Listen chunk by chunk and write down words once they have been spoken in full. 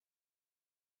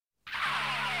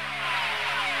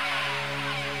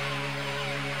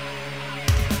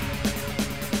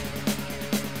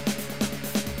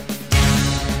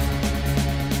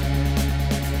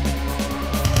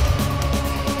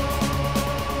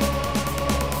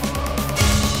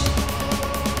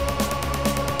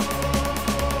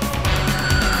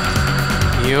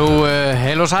Jú,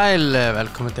 heil og sæl,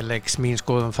 velkomin til leiks mín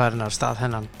skoðum færinar stað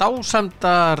hennan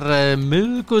dásamdar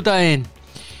miðvikudaginn.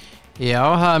 Já,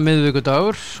 það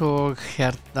miðvikudagur og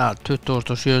hérna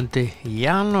 27.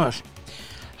 janúar.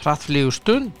 Hrattflýgur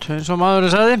stund, eins og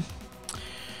maðurinn sagði.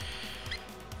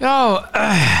 Já,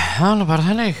 það er nú bara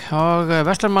þannig og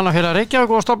Verslunarmannafélag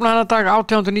Reykjavík var stofnað hennar dag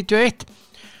 1891.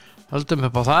 Höldum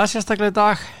upp á það sérstaklega í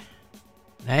dag.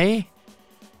 Nei,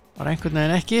 bara einhvern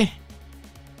veginn ekki.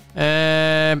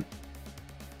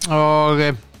 Og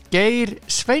Geir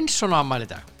Sveinsson á afmæli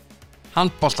í dag,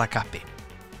 handboltakappi.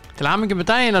 Til hamingju með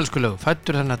daginn, elskulegu,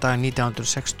 fæddur þennan dag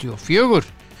 1964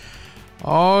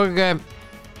 og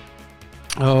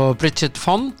Bridget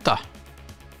Fonda,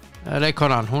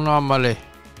 leikonan, hún á afmæli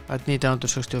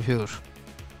 1964.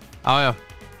 Já,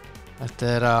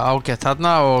 þetta er ágætt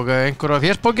þarna og einhver á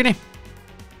fjersbókinni.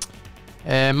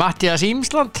 Mattias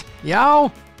Ímsland,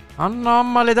 já, hann á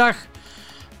afmæli í dag.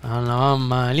 Hann á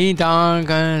afmæli í dag,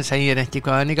 segir ekki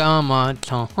hvað hann er gamall.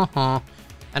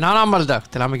 En hann á afmæli í dag,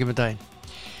 til hamingju með daginn.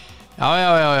 Já.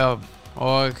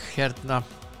 Og hérna,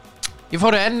 ég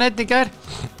fór í N1 í gær.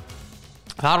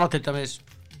 Þar var til dæmis,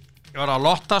 ég var að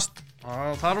lottast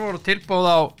og þar voru tilbúð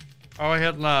á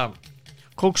hérna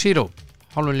Coke Zero,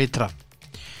 hálfum lítra.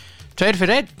 2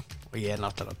 fyrir 1 og ég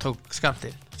náttúrulega tók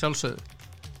skammtinn, sjálfsögðu.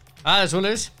 Það er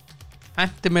svoleiðis,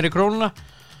 hendi mér í krónuna,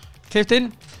 klift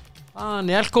inn.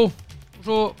 Í Elko og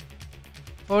svo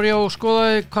fór ég og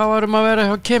skoðaði hvað varum að vera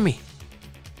hjá Kemi.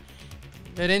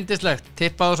 Það er yndislegt,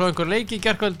 tippaði svo einhver leik í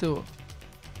gærkvöldi og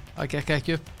það gekk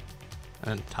ekki upp,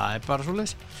 en það er bara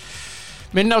svoleiðis.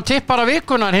 Minna á tippara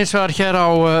vikunar hins vegar hér á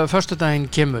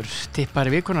föstudaginn kemur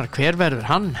tippari vikunar. Hver verður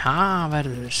hann? Það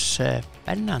verður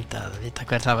spennandi að vita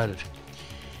hver það verður.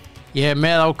 Ég er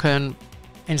með ákveðin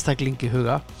einstakling í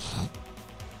huga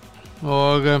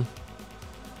og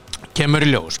kemur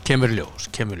í ljós.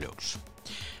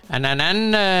 En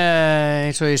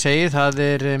eins og ég segi, það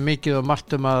er mikið og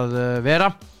margt að vera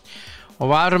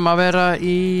og varum að vera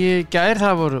í gær.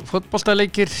 Það voru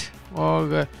fótboltaleikir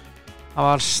og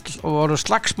það voru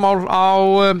slagsmál á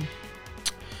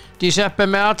Giuseppe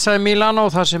Meazza í Milano,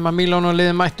 þar sem að Milano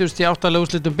liðið mættust í 8.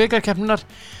 úrslitum bikarkeppninnar,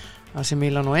 þar sem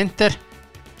Milano Inter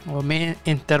og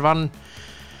Inter vann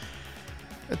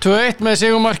 2-1 með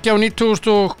sigurmarki á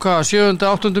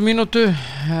 97. mínútu.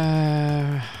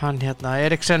 Hann hérna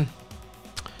Eriksen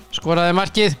skoraði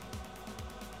markið.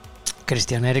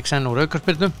 Christian Eriksen úr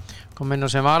aukaspyrnu kom inn á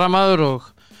sem varamaður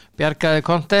og bjargaði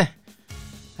Conte.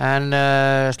 En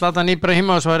Zlatan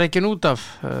Ibrahimović var ekki út af.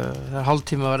 Það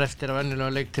hálftíma var eftir af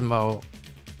venjulega leiktíma og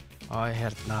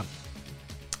hérna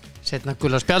setna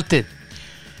gula spjaldið.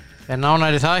 En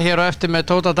nánæri það hér á eftir með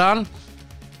Tóta Dan.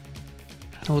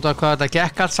 Út af hvað þetta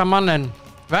gekk allt saman, en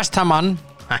Vesthamann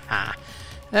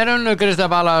er unnu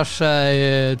Kristabalas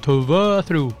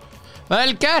 2-3.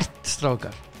 Vel gert,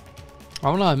 strákar.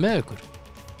 Ánægði með ykkur.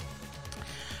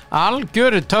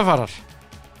 Algjörir töffarar.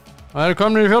 Og eru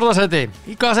komnir í 4. sæti.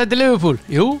 Í hvaða sæti Liverpool?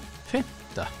 Jú, 5.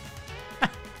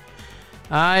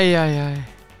 Æ.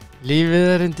 Lífið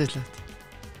er yndislegt.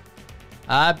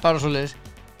 Það er bara svoleiðis.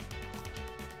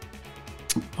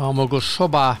 Fáum okkur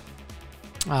sopa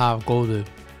af góðu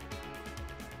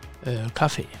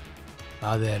kaffi.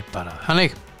 Það er bara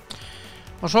hannig.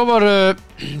 Og svo voru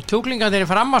kjúklingarnir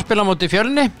Fram að spila móti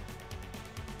Fjölni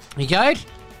í gær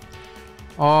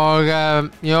og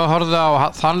ég horfði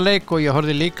á þann leik og ég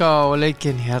horfði líka á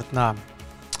leikinn hérna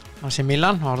AC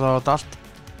Milan, horfði á þetta allt.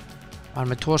 Var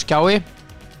með 2 skjái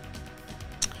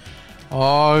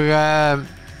og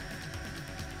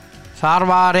þar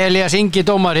var Elías Ingi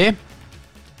dómari.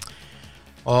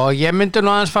 Og ég myndi nú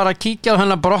aðeins fara að kíkja á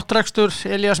hennar brottrekstur,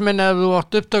 Elías minn, ef þú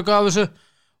átt upptöku af þessu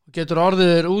og getur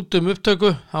orðið þér út upptöku,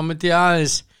 þá myndi ég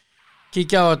aðeins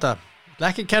kíkja á þetta. Ég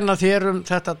ætla ekki að kenna þér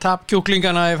þetta tap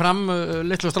kjúklingana í Fram,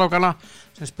 litlu strákana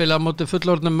sem spila á móti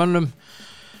fullorðnum mönnum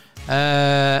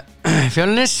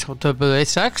Fjölnis og töpuðu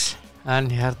 1-6, en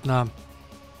hérna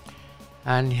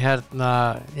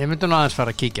ég myndi nú aðeins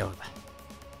fara að kíkja á þetta.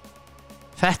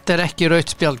 Þetta er ekki rautt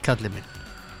spjald, kallið minn.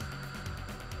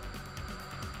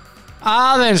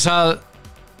 Aðeins að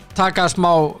taka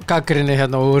smá gagnrýni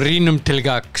hérna og rýnum til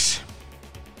gagns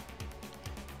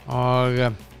og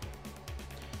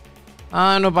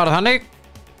það er nú bara þannig,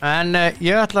 en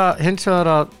ég ætla hins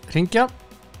vegar að hringja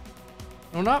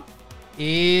núna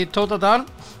í Tóta Dan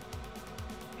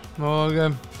og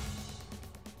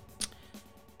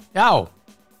já,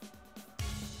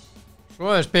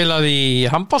 svo er spilað í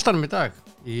handboltanum í dag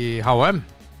í HM.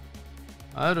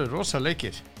 Það eru rosa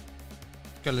leikir,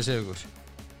 skal ég segja ykkur.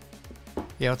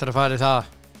 Ég ætla að fara í það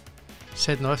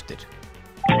seinna á eftir.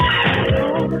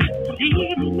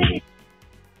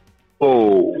 Bó.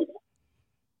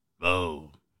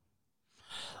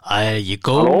 Ég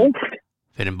gó. Halló?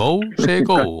 Fyrir bó, segi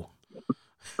gó.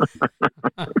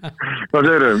 Hvað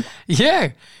segirðu?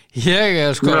 Ég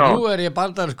er sko, Já. nú er ég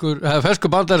ferskur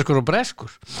bandarískur og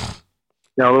breskur.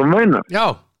 Já, þú meinar.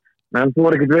 Já. En þú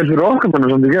var ekkert vel fyrir okkar mann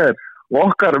sem þið gerir. Og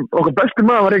okkar besti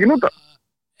maður var ekki núta.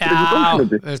 Já,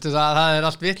 veistu það er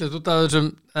allt vitlega út af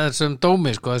þessum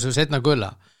dómi, sko, þessum seinna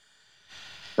gula.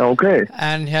 Já, ok.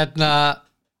 En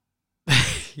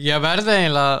ég verði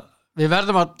eiginlega, við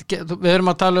erum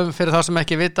að tala fyrir þá sem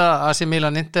ekki vita, AC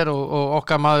Milan Inter og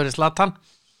okkar maður í Zlatan.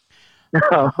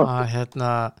 Já.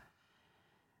 Að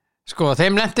sko,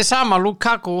 þeim lenti saman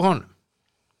Lukaku og honum.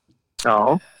 Já.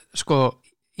 Sko,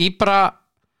 Ibra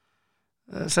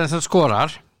sem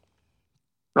skorar.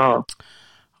 Já.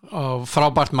 Og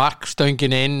frábært mark,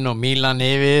 stöngin inn og Milan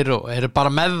yfir og eru bara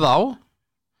með þá.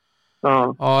 Já.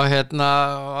 Og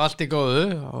allt í góðu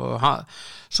og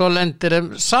svo lendir þeim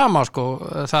sama, sko.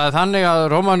 Það er þannig að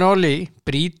Romagnoli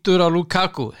brýtur á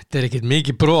Lukaku. Þetta er ekkert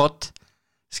mikið brot,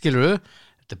 skilurðu.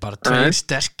 Þetta er bara tveir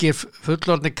sterkir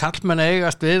fullorðni kallmenn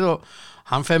eigast við og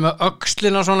hann fer með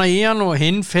öxlina svona í hann og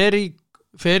hinn fer í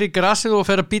grasið og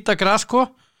fer að býta gras, sko.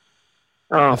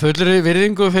 Fullri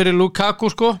virðingu fyrir Lukaku,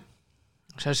 sko.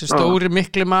 Þessi stóri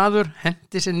mikli maður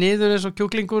hendi sér niður eins og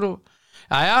kjúklingur og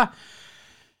jæja,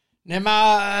 nema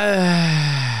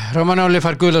Romagnoli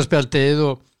fær gulaspjaldið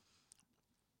og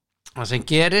það sem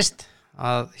gerist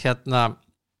að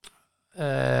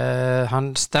hann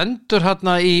stendur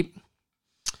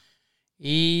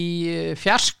í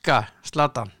fjarska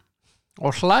Zlatan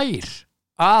og hlær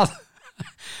að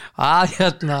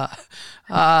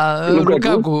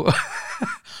Lukaku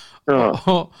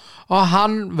og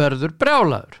hann verður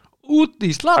brjálaður út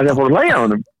í Zlatan Það er fór að hlæja á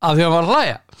honum. af því að hann var að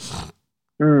hlæja.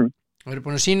 Við erum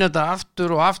búin að sýna þetta aftur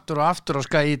og aftur og aftur á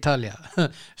Sky Italia.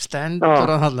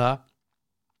 Stendur hann þarna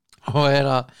og er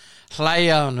að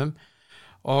hlæja á honum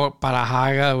og bara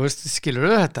haga,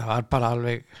 skilurðu, þetta var bara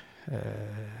alveg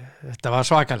þetta var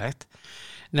svakalegt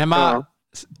nema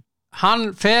hann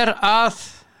fer að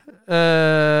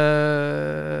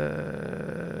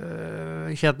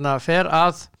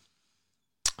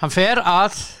hann fer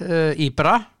að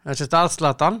Ibra, þessi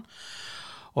staðslatan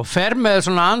og fer með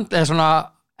svona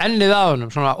ennið á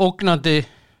honum, svona ógnandi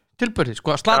tilbyrði,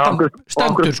 sko, Zlatan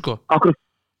stendur, sko.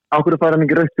 Ákveður fær hann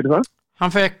ekki rautt fyrir það?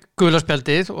 Hann fekk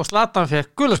gulaspjaldið og Zlatan fekk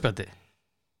gulaspjaldið.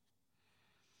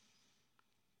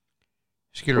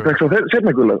 Skilur. Og fekk svo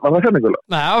seinna gula? Var það seinna gula?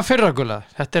 Nei, það var fyrra gula.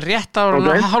 Þetta er rétt ára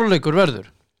hálfleikur verður.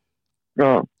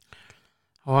 Já.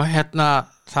 Og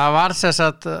það var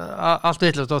sessat allt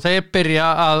vitlaust og þeir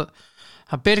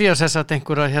byrja sessat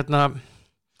einhverja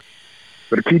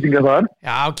Verður kýtingar þar?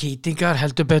 Já, kýtingar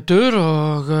heldur betur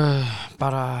og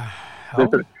bara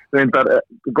Reyndar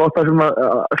gott það sem að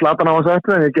Zlatan á að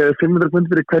setja en ég geði 500 pund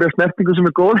fyrir hverja snertingu sem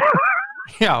er góð.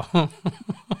 Já.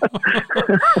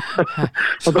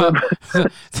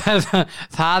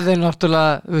 það er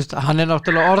náttúrulega, hann er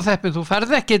náttúrulega orðheppinn, þú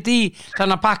ferð ekkert í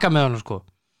þennan pakka með hann, sko.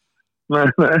 Nei.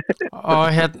 Og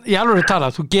í alveg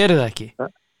tala, þú gerir það ekki.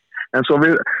 En svo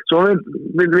vil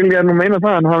ég nú meina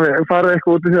það, hann hafi farið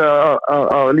eitthvað út í því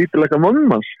að lítilega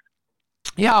mönnum hans.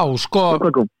 Já,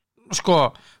 sko,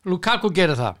 Lukaku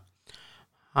gerir það.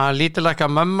 Hann lítilega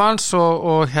mömmans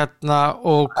og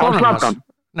konum hans.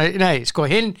 Nei, sko,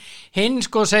 hinn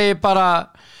sko segir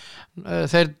bara,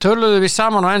 þeir töluðu við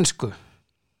saman á ensku.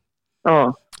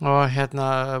 Já. Og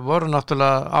voru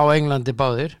náttúrulega á Englandi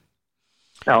báðir.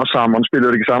 Já, saman,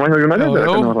 spilur ekki saman hjá United?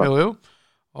 Jú.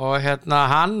 Og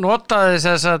hann notaði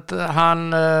þess að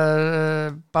hann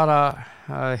bara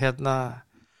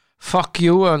fuck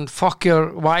you and fuck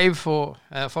your wife og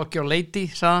fuck your lady,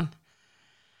 sagði hann.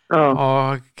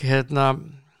 Og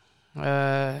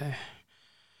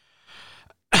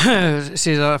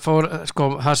síðan fór,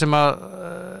 sko, það sem að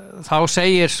þá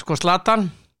segir, sko,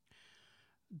 Zlatan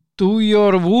do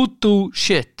your voodoo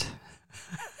shit.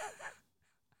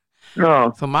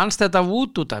 Já. Þú manst þetta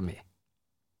voodoo dæmi?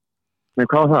 Nei,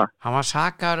 hvað var það? Hann var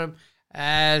sakar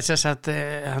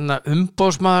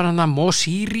umbóðsmaður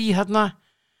Mosiri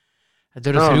þetta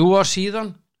eru 3 ár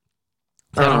síðan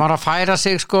þegar hann var að færa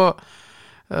sig, sko,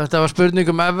 þetta var spurning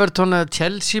um Everton eða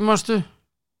Chelsea, manstu?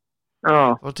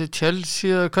 Já. Og til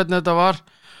Chelsea, hvernig þetta var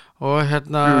og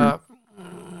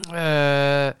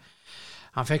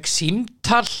hann fekk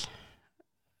símtal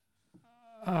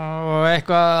og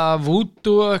eitthvað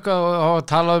voodoo og eitthvað og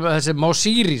talaði um þessi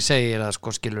Mosiri segir það,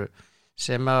 sko, skilur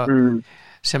sem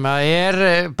að er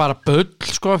bara bull,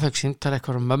 sko, fekk símtal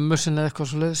eitthvað mömmu sinni eða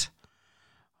eitthvað svoleiðis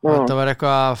og þetta var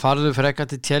eitthvað farðu frekar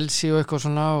til Chelsea og eitthvað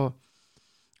svona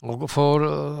og fór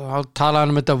að tala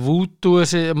um þetta voodoo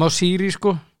þessi Másíri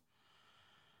sko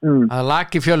að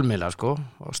laki fjölmiðla sko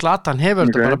og Zlatan hefur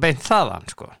þetta bara beint þaðan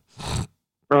sko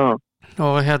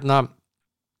og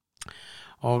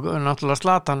og náttúrulega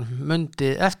Zlatan mundi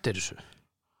eftir þessu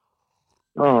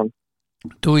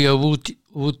do your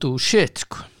voodoo shit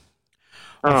sko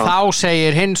og þá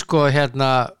segir hinn sko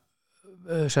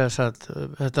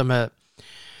þetta með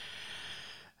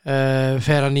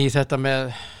fer hann í þetta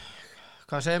með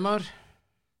hvað segir maður?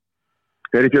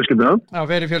 Fer í fjölskylduna? Já,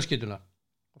 fer í fjölskylduna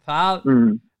það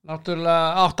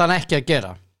náttúrulega átt hann ekki að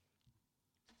gera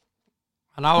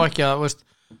hann á ekki að veist,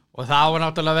 og þá er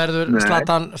náttúrulega verður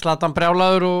Zlatan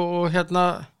brjálaður og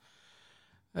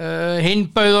hinn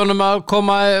bauð honum að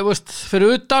koma veist,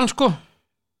 fyrir utan sko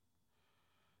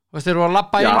veist, þeir eru að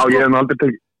labba inn sko ég hef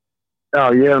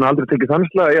aldrei tekið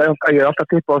þannig ég hef alltaf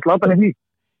tippað á Zlatan í því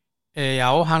já,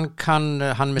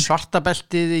 hann með svarta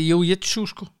beltið í jiu-jitsu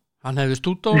sko hann hefði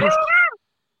stúta á honum sko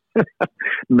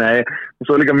Nei, og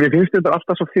svo líka, mér finnst þetta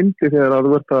alltaf svo fyndið þegar að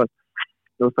þú ert að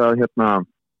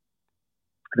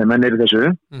þegar menn eru þessu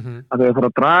að þeir fara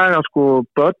að draga sko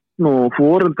börn og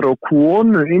foreldra og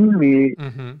konu inn í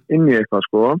eitthvað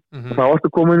sko og þá ertu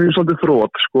komin í svolítið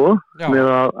þrótt sko með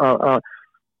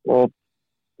og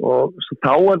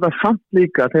þá er það samt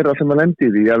líka þeirra sem að lendi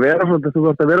því að vera svolítið, þú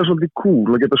ert að vera svolítið cool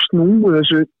og geta snúið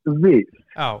þessu við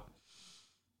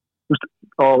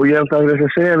og ég held að ég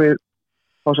segja við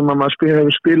þá sem maður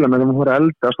hefur spilað með þegar maður fór að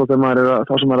eldast og þá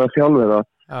sem maður er að þjálfa það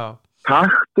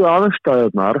taktu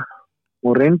aðstæðurnar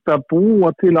og reynda að búa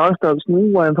til aðstæður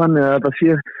snúa en þannig að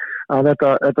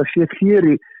þetta sé þér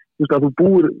í að þú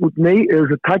búir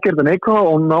takir þetta neikvæða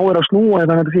og náir að snúa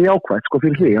en þannig að þetta sé jákvætt sko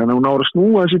fyrir því þannig að þú náir að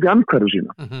snúa þessi upp í andhverfu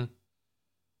sína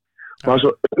og það er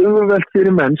svo auðvelt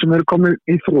fyrir menn sem eru komin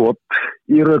í þrótt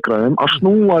í rökræðum að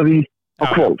snúa því á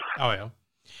hvolf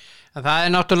en það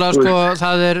er náttúrulega sko,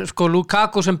 það er sko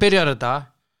Lukaku sem byrjar þetta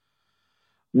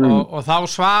og þá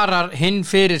svarar hinn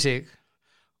fyrir sig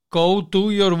go do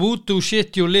your voodoo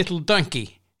shit you little donkey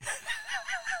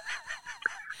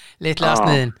litla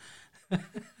sniðin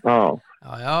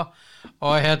já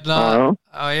og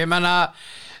og ég menna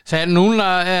þegar núna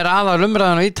er aðal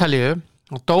umræðan á Ítalíu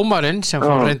og dómarinn sem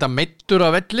fór reynda meiddur á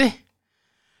velli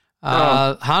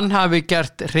að hann hafi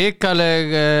gert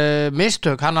hrikaleg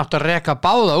mistök, hann átti að reka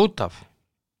báða út af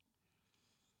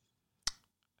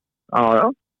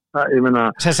ég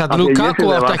meina þess að Lukaku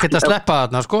átti ekkert að sleppa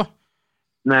þarna sko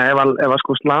nei, ef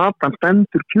sko Zlatan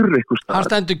stendur kyrr eitthvað hann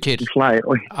stendur kyrr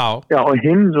og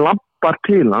hinn lappar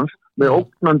til hans með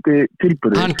ógnandi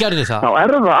tilburði hann gerði það þá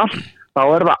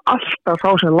er það alltaf þá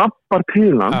sem lappar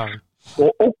til hans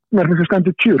og ógnar þessi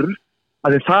stendur kyrr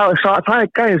að það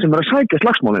er gæðin sem er að sækja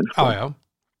slagsmálinn sko.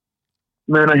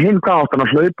 meðan að hinn hvað átt hann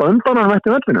að hlaupa undan hann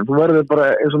eftir vellinu þú verður bara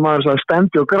eins og maður sagði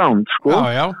stand your ground sko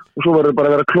og svo verður bara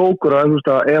að vera klókur að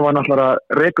ef hann ætlar að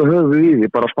reka höfuð í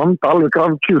því bara standa alveg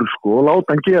grafkjur sko og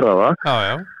láta hann gera það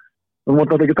þú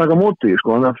mátt alltaf ekki taka móti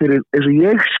sko þannig að fyrir eins og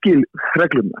ég skil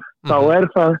reglurnar þá er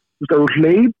það þú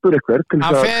hleypur eitthvað til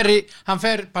hann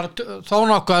fer bara þó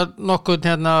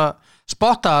nokkuð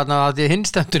spotta þarna að því hinn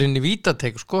stendur inn í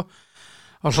vítateik sko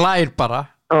og hlær bara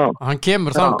og hann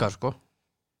kemur þangað sko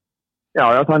já,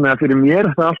 þannig að fyrir mér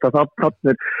það alltaf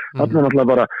það er náttúrulega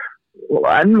bara og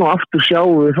enn og aftur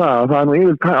sjáum við það er nú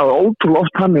yfir ótrúlega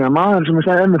oft þannig að maður sem ég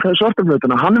segi með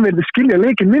svartaflötuna hann verði skilja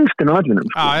leikinn minnstinn á vellinum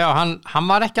sko. já, hann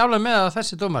var ekki alveg með að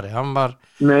þessi dómari hann var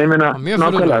mjög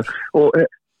nákvæmlega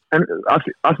en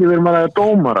að því við erum að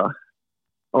dómara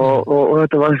og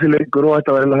þetta var þessi leikur og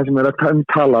þetta var það sem er að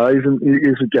tala í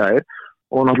þessu gær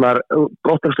og náttúrulega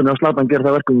brottarstunni á Zlatan gera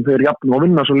það verkum þegar jafn og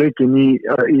vinna svo leikin í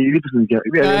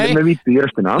vítaspyrnu með víti í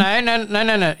restina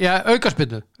nei, já,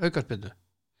 aukaspyrnu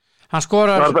hann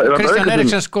skorar, Kristján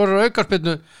Eriksen skorar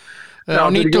aukaspyrnu á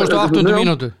 98.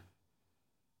 mínútu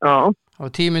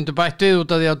og 10 mínútur bætt við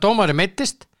út af því að dómari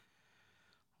meiddist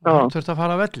og hann þurfti að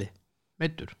fara að velli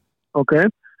meiddur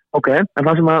ok, en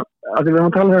það sem að því við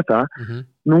erum að tala um þetta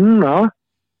núna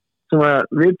sem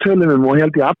að við tölum og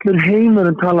held ég allir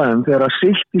heimurinn talaðum þegar að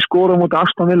City skora á móti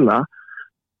Aston Villa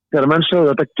þegar menn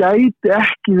sögðu að þetta gæti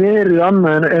ekki verið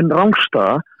annað en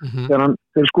rangstaða þegar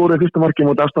þeir skoruðu fyrsta marki á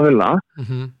móti Aston Villa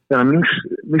þegar hann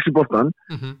missi boltan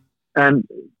en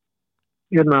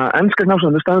enska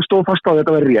knattspyrnan staðan stóð fast á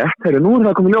þetta verið rétt nú er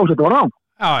það komið ljós þetta var rangt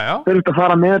þeir eru að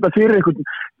fara með þetta fyrir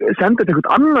senda þetta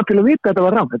eitthvað annað til að vita þetta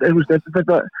var rangt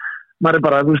þetta maður er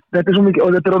bara þetta er svo mikið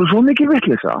og þetta er svo mikið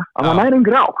vitleysa að maður næri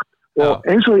engri átt og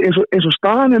eins og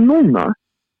staðan er núna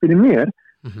fyrir mér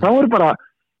þá er bara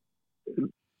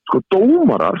sko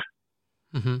dómarar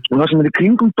og það sem er í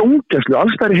kringum dómgæslu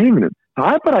alls þær í heiminum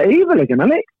það er bara eyðileggjan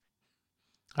að leik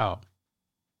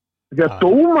því að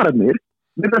dómararnir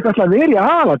virðast alltaf verið í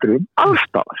aðalatriðum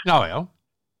allstaðar. Já.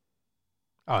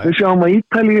 Við sjáum að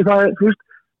Ítalíu það þú veist,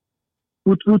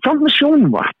 þú samt með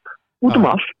sjónvarp út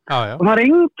allt og það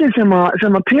enginn sem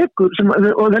að tekur og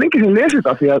það enginn sem lesir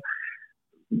það því að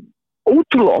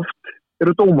ótrúlega oft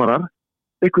eru dómarar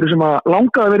einhverju sem að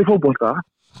langaði að vera í fótbolta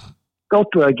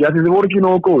gáttu það ekki að því þið voru ekki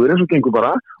nógu góður eins og gengur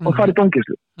bara og farið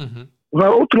dómgæslu og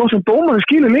það ótrúlega oft sem dómarar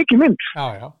skilur leikið mynd.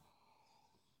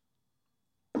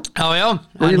 Já,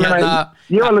 en ég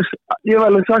hef alveg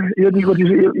sagt ég hef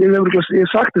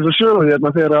sagt þess að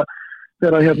sögum þegar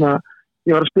ég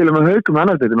var að spila með Haukum með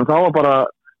annardeildinni og þá var bara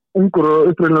ungur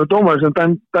og uppröðinlega dómari sem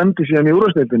dæmdi síðan í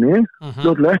úrvalsdeildinni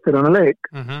fljótlega eftir hann að leik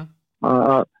að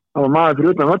það var maður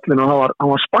fyrir utan völlinu og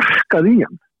hann var sparkað í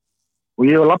hann og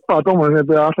ég var labbað að dómari þegar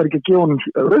það alltaf ekki að gefa honum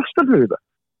rauðstöld fyrir þetta.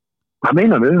 Hvað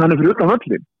meinar við? Hann fyrir utan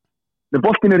völlin en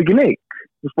boltin ekki leik.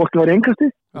 Boltin var í engasti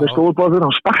það stóðu bara fyrir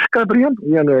hann sparkaði bara í hann og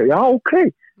ég alveg, já, ok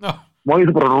má ég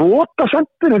þú bara róta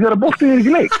sendinu þegar boltin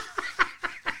ekki leik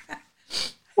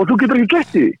og þú getur ekki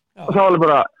gett í því og þá alveg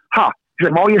bara,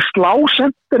 má ég slá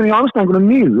sendinu í anstæðingunum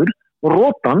niður og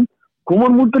róta hann, koma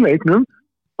hann út í leiknum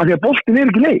að því að boltin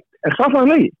ekki leik það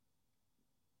leik?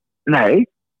 Nei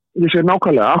ég segi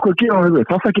nákvæmlega, akkur gefa hann við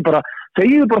það ekki bara,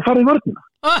 þegiðu bara farið í vörnina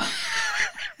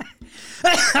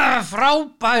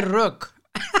frábær rögg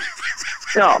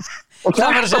Já, og þetta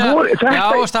er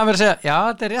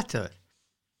rétt hjá þér.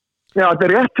 Já, þetta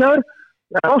er rétt hjá þér.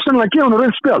 Það var sannlega að gefa hann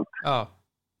rautt spjald. Já.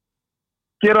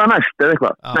 Gera það næst eða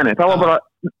eitthvað. Nei, það var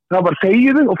bara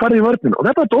þegiðu og farið í vörninu. Og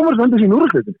þetta var dómar sem endur sín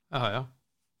úrvalsdeildinni.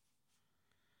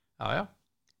 Já.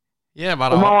 Ég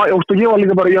horfði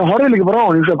líka bara á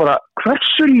hann og ég sagði bara,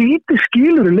 hversu lítið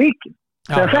skilur leikin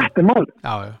þegar þetta er málið.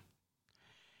 Já.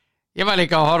 Ég var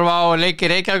líka að horfa á leiki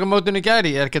Reykjavíkurmótinu í gær,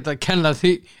 ég er ekki að kenna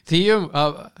því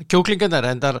af kjúklingarnir,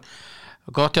 en það er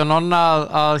gott hjá Nonna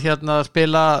að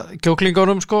spila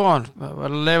kjúklingunum hann var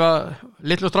að leyfa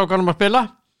litlu strákanum að spila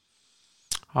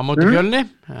á móti Fjölni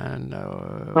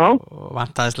og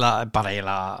vantaðislega bara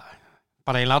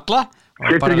eiginlega alla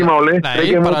Skiptir ekki máli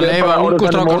bara að leyfa ungu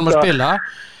strákanum að spila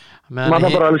maður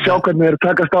það bara að sjá hvernig þeir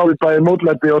takast á við bæði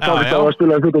mótlæti og takast á að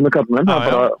spila í fullorðna kallmenn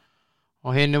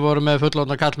og hinni voru með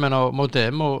fullorðna kallmenn á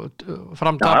mótiðum og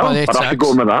framtapaði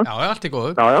 1-6 allt í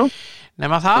góðu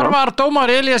nema þar var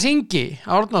dómar Elías Ingi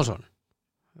Árnason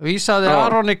vísaði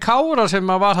Aroni Kára sem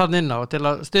var hann inn á til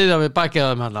að styðja við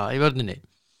bakjaðum hana í vörninni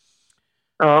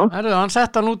hann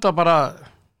sett hann út að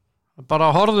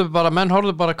menn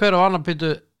horfðu bara hver á annan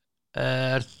pítu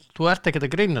þú ert ekkert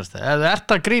að grínast eða þú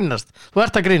ert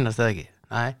að grínast eða ekki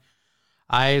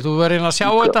þú verður að sjá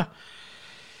þetta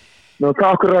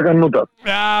hvað okkur rækka hann út af?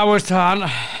 Já, veist það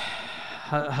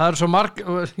er svo marg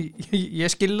ég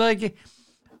skil það ekki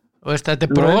veist, þetta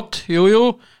er brot,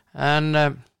 jú en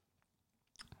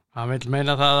hann vil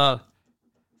meina það að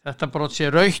þetta brot sé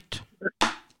rautt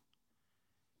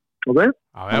ok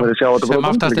sem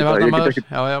aftast er varnarmaður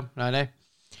nei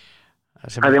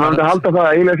ég myndi að halda það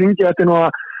að eiginlega syngi þetta nú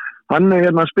að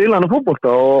hann spila hann á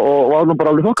fótbolta og var nú bara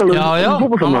alveg þokkalug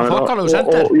hann var þokkalug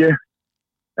sendir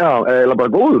eða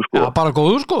bara góður sko. Já, bara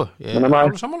góður sko. Ég er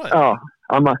alveg sammálaður. Já,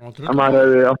 að maður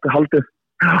hefði átti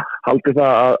haldið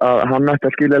það að hann ætti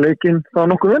að skilja leikinn þá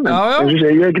nokkuð vel.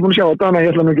 Ég er ekki búin að sjá þetta, en ég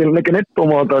ætla nú ekki að leggja neitt og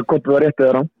þetta gott að vera rétt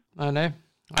eða rá. Nei,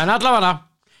 en allavega.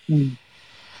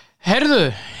 Heyrðu,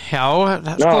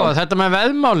 þetta með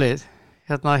veðmálið,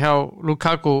 hjá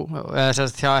Lukaku, eða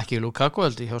sérst hjá ekki Lukaku,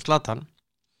 heldur hjá Zlatan.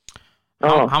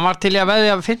 Hann var til að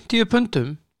veðja 50 pundum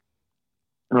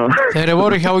þegar þeir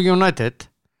voru hjá United.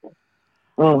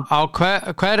 Á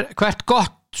hvert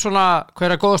gott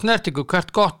hverja góða snertingu,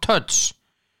 hvert gott touch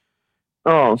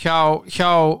hjá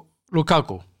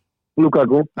Lukaku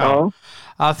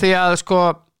að því að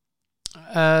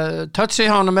touchi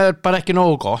hjá honum er bara ekki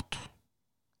nógu gott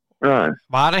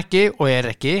var ekki og er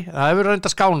ekki það hefur reynd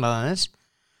að skána það eins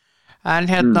en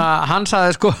hann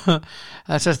sagði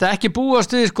það ekki búast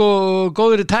við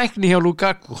góðri tækni hjá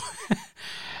Lukaku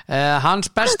hans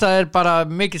besta er bara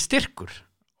mikill styrkur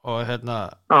og ef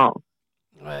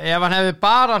hann hefði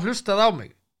bara hlustað á mig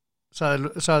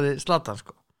sagði Zlatan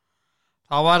þá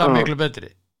var hann miklu betri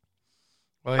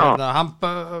og hann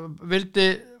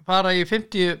vildi fara í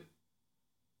 50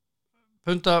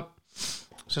 punda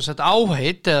sem sagt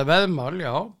áheit eða veðmál,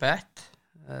 bet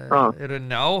í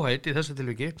rauninni áheit í þessu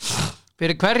tilviki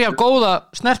fyrir hverja góða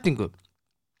snertingu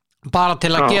bara til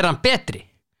að gera hann betri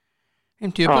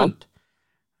 50 pund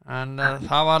en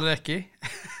það var ekki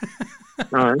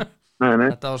nei.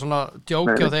 Þetta var svona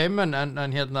djóki á þeim en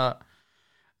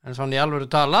svona í alvöru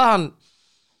tala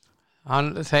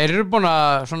þeir eru búin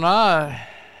að svona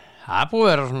það er búið að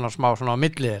vera svona smá svona á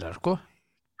milli þeirra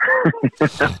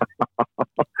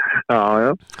Já.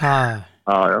 Já.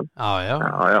 Það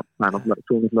er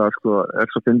náttúrulega sko,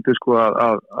 svo fyndið sko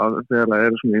að þegar það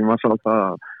er svona í massal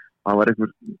það var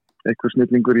einhver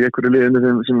snillingur í einhverju liðinu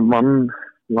sem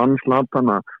vann Zlatan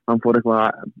að hann fór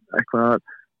eitthvað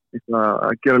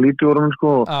að gera lítið úr honum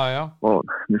sko og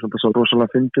mér finnst það svo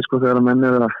rosalega fyndið sko þegar að menn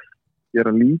er að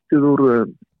gera lítið úr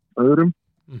öðrum.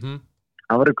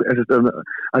 Það var eitthvað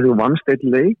að þú vannst eitt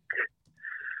leik.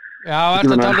 Já,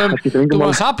 þetta tala þú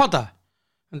var Zapata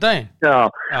daginn. Já,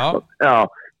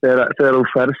 þegar þú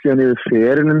ferð síðan yfir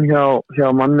ferilinn hjá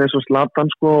manni eins og Zlatan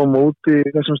sko og móti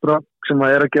þessum strák sem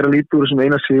að gera lítið úr sem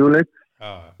eina sigurleik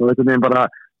og þetta er bara,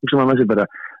 sem að menn sé bara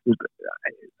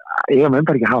eiga menn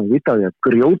bara ekki hafa vita á því að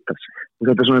grjóta sig.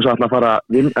 Þetta er svona eins og alltaf að fara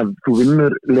að þú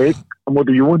vinnur leik á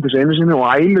móti Juventus einu sinni og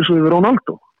ælir svo yfir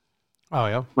Ronaldo.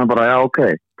 Já. Man bara, ok,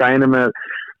 gæni með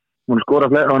hún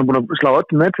skora fleiri, hann er búin að slá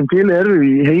öll met sem til eru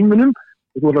í heiminum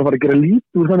og þú ætlar að fara að gera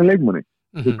lítið úr þannig leikmanni.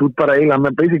 Þú ert bara eiginlega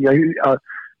með basically að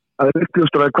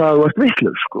uppljóstra hvað þú ert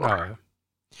vitlaus sko.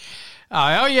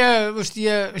 Já,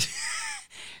 ég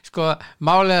sko,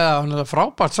 málið að hann er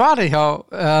frábært svari hjá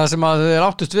sem að þau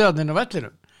áttust við hann inn á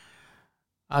vellinum.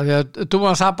 Af því að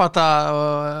Duvan Zapata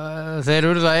og þeir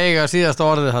urðu að eiga síðasta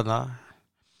orðið þarna.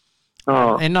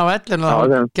 Inn á vellinu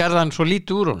þá gerði hann svo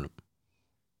lítið úr honum.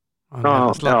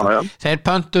 Þeir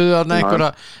pöntuðu þarna einhverja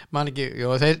man ekki,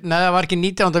 það var ekki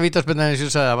 19. vítaspyrna eins og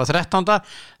ég sagði, það var 13.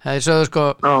 þeir sögðu sko,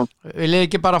 vil ég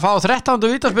ekki bara fá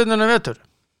 13. vítaspyrnuna vetur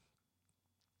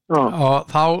og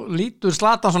þá lítur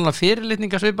Zlatan svona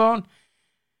fyrirlitningasvipa á hann.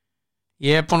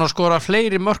 Ég er búin að skora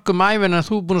fleiri mörkum ævin en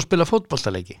þú er búin að spila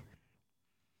fótboltaleiki.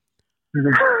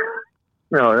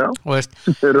 Já, og veist,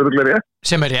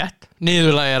 sem er rétt,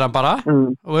 niðurlagi er hann bara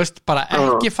og veist, bara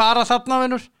ekki fara þarna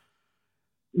vinnur.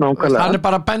 Hann er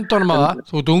bara að benda honum á það,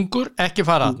 þú ert ungur, ekki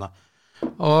fara þarna.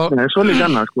 Nei, svo líka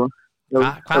annað sko.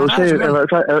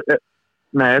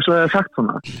 Nei, svo er það sagt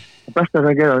svona. Það besta að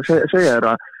það segja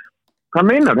er að hvað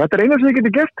meinar, þetta er eina sem þið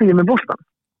getur gert til ég með boltan.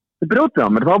 Þið brjótið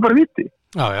á mér, þá er bara viti.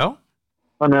 Já.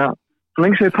 Þannig að svo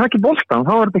lengi sem þið takir boltan,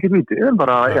 þá er þetta ekkert viti. Það er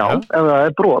bara, ef það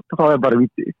er brot, þá er bara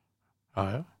viti.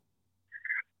 Já.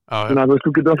 Þannig að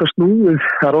þú getur alltaf snúið,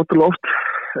 það er ótrúlega oft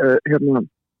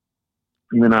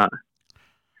ég meina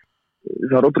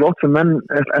það er ótrúlega oft sem menn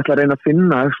ætla að reyna að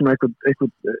finna svona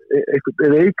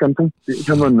eitthvað veikan punkt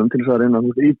hjá mönnum til þess að reyna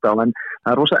að íta en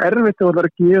það er rosa erfitt að vera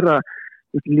að gera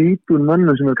lítið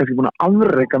mönnum sem er kannski búin að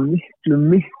afreka miklu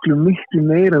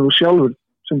meira en þú sjálfur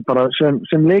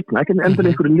sem leikna, ekki endur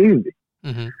einhverju liði.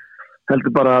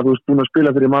 Heldur bara að þú ert búin að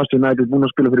spila fyrir Manchester United, búin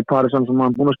að spila fyrir Paris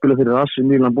Saint-Germain, búin að spila fyrir AC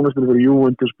Milan, búin að spila fyrir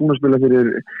Juventus, búin að spila fyrir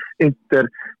Inter,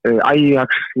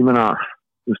 Ajax, ég meina,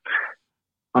 þú veist,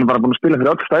 hann er bara búin að spila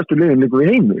fyrir öll stærstu liðin líka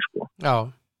við heimi, sko. Já.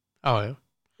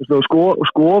 Þú veist, og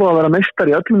skora að vera meistar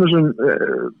í öllum þessum,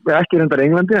 ekki reyndar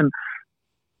Englandi, en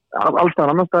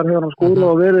allstaðar annars staðar hefur hann skorað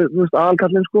og verið, þú veist,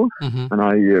 aðalkallinn, sko. Þannig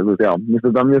að ég, þú veist, já, mér finnst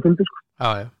þetta mjög fyndið, sko.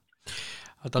 Já.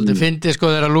 Það er aldrei fyndið sko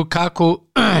þegar Lukaku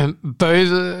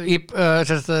bauð í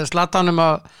Zlatanum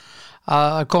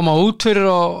að koma út fyrir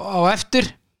á eftir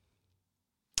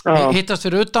hittast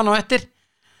fyrir utan og eftir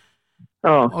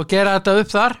og gera þetta upp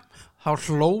þar þá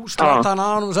hló Zlatan á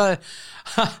hann og sagði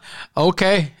ok,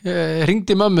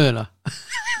 hringdi mömmuðina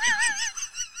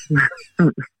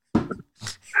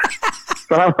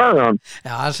það var hann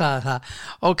já, hann sagði það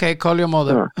ok, call your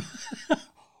mother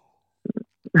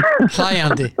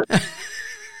hlæjandi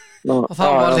og þá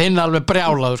var hinn alveg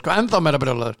brjálaður sko, ennþá meira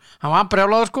brjálaður hann var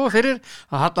brjálaður sko fyrir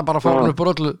það hætti bara fór hann upp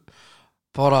úr öllu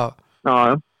bara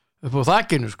upp úr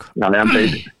þakkinu sko já,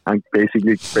 hann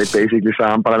basically sagði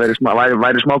hann bara væri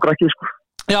smákrakki sko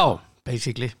já,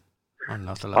 basically ég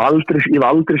hef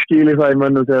aldrei skilið það í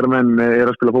mönnum þegar menn er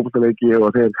að spila fótboltaleiki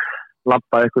og þeir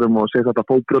labba einhverjum og segja þetta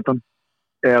fótbrjótan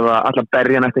eða alltaf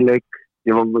berjan eftir leik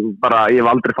ég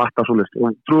hef aldrei fattað svo list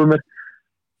og trúið mér,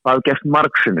 það hefur gert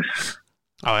margsinnis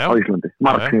á Íslandi,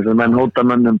 margsinnis að menn hóta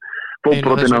mönnum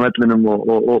fótbrotin á vellinum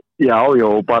og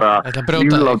bara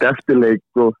líflátt eftirleik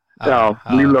og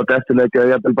líflátt eftirleik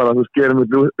eða ég vil bara þú skerum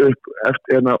upp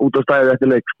eftir, út á stæði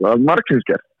eftirleik sko, það er margsinnis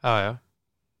gert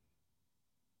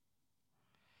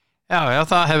Já,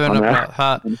 það hefur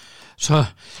nefnilega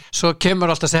svo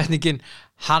kemur alltaf setningin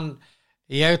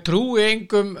ég trúi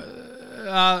engum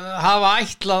að hafa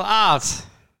ætlað að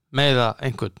meiða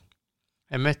einhvern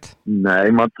einmitt. Nei,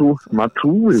 maður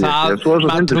trúi það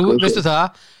veistu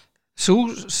það svo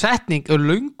setning er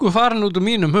löngu farin út úr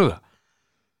mínum huga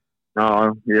Já,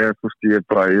 ég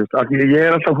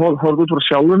er alltaf horfð út frá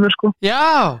sjálfum mér sko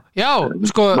Já,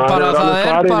 sko bara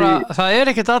það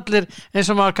er ekkert allir eins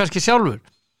og maður kannski sjálfur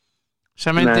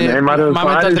sem maður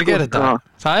veit aldrei gera þetta.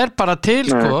 Það bara til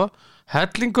sko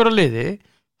hellingur að liði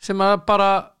sem að bara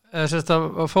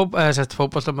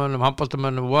fótboltamönnum,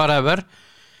 handboltamönnum, whatever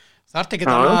þarf ekki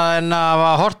annað en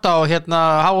að horta á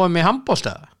HM í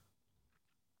handbolta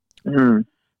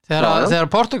þegar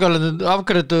Portugalin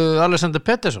afgreiddu Alexander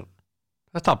Pettersson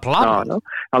þetta plan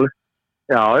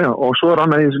já, og svo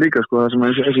annað í þessu líka sko, það sem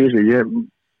ég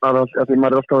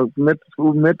maður alltaf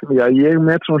ég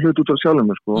met svona hlut út á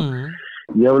sjálfum sko.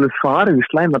 Ég hef alveg farið í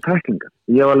slæma tæklingar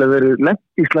ég hef alveg verið lent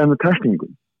í slæma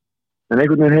tæklingum en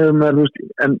einhvern veginn hefur maður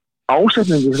en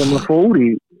ásetningu sem maður fór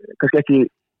í kannski ekki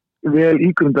vel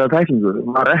ígrundaða tæklingur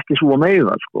var ekki svo að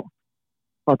meiða sko.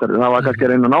 Það var kannski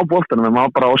að reyna að ná boltanum en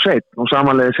maður bara á seitt og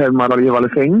samanlega ég hef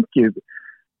alveg fengið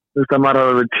að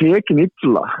maður hefur tekin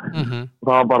illa og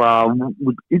það var bara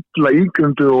illa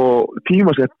ígrundu og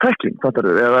tímasett tækling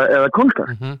eða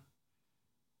kontakt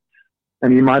en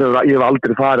ég hef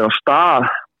aldrei farið á stað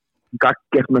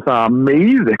gaggert með það að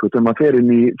meiða eitthvað þegar maður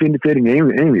finnir inn í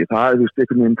einvið það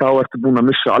þá ertu búin að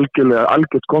missa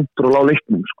algjört kontról á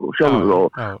leiknum sko, sjálf og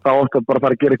þá ertu bara að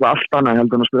fara að gera eitthvað allt annað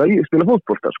heldur en að spila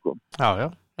fótbolta sko. Já,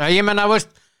 ég menna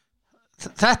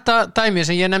þetta dæmi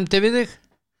sem ég nefndi við þig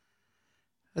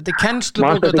þetta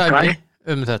kennslubóka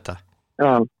dæmi þetta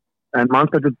Já, en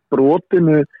mann þetta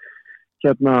brotinu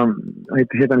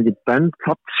heitir hann ekki Ben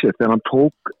Thatcher þegar hann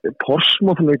tók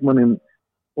Portsmouth-leikmanninn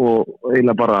og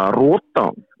eiginlega bara róta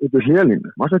hann upp í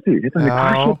hélinu, maður þetta því,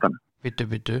 hvað hétt hann? Bittu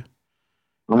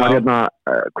hann var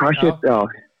hvað hétt,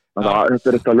 þetta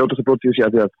er þetta ljótasta brotið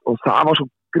sér og það var svo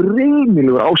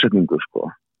greinilegur ásetningur sko.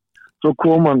 Svo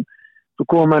kom hann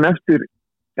eftir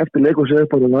leik og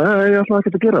segði bara ég ætla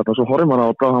ekki að gera þetta og svo horfði maður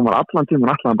á þetta og hann var allan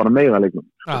tíman bara meiða leiknum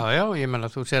sko. Já, ég menna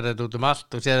þú sér þetta út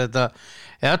allt þú sér þetta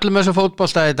öllum þessu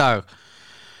fótbolta í dag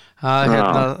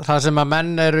það sem að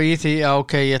menn eru í því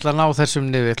ok, ég ætla að ná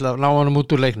þessum niður ég ætla að ná honum út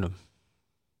úr leiknum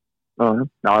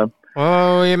Já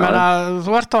og ég menna þú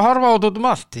ert að horfa á þetta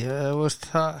allt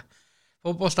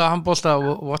fótbolta, handbolta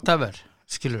whatever,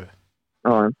 skilur við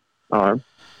Já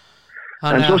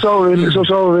En svo sáum við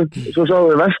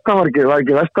Vestam var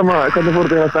ekki Vestam hvernig fór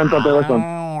þetta að stenda á Vestam?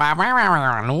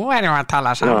 Nú erum við að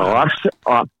tala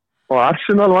saman og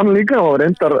Arsenal vann líka og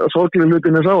reyndar sorglega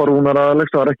hlutinu sá og Rúnar Alex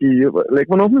var ekki í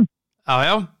leikmannóknum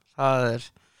Já,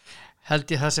 það held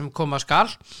ég það sem koma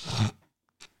skal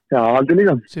Já, held ég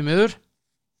líka Því miður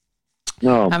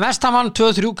En Vestam vann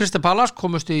 2-3 Crystal Palace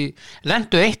komust í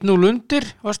lendu 1-0 undir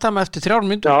Vestam eftir 3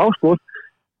 mínútur Já, sko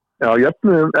Já,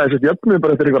 jöfnuðu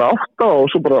bara eftir ykkur 8 og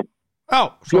svo bara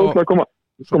fljóðlega kom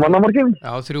annar markið.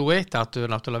 Já, 3-1, áttu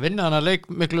náttúrulega að vinna þannig að leik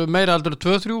miklu meira aldur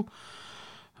 2-3.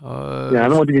 Já,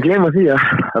 nú mátti ekki gleyma því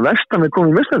að Vestam kom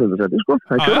í meistaradeildarsæti, sko,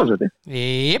 það kjörðarsæti.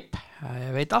 Jep,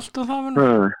 ég veit allt það.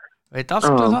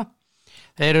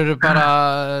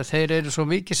 Þeir eru svo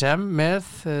mikið sem með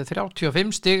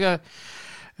 35 stiga.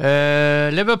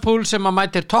 Liverpool sem að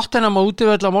mætir Tottenham á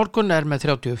útivöll á morgun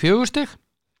með 34 stig.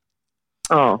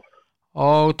 Já.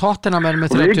 Og Tottenham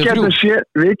með 33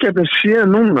 við getum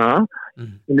séð núna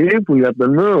Liverpool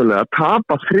mögulega að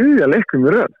tapa 3. leiknum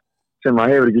í röð sem að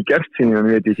hefur ekki gert síðan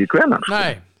við veit ekki hvenær sko.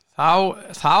 Nei,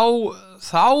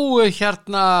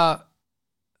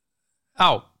 þá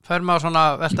fer maður svona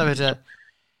velta við sér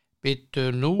býttu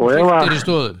nú fyrtir í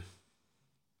stóðum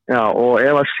Já, og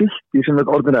ef að City sem er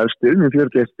orðinæðstur með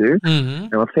 40 stig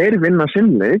ef að þeir vinna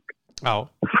sinnleik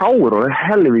þá er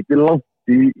helviti langt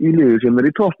í liðu sem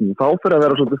í toppnum þá fyrir að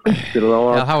vera svolítið fyrstir og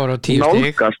þá er það 10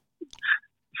 stig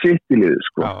sitt í liðu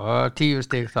sko. Já, 10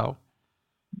 stig þá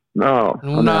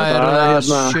Núna eru það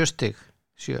 7 stig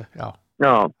 7, já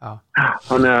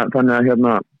þannig að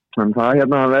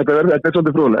þetta er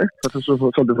svolítið fróðlegt og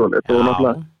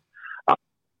náttúrulega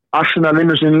Arsenal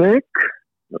vinnur sinn leik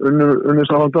unnur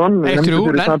Southampton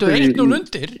lendu 1-0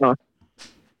 undir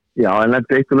Já, en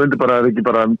lendu 1-0 undir bara ekki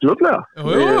bara fljótlega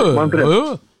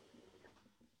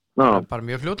bara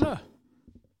mjög fljótlega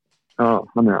Já,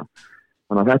 þannig að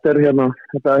þetta er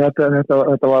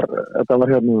þetta var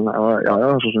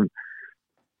svo sem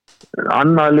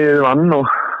annað liðið vann og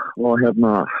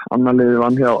annað liðið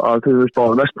vann hjá að þau veist á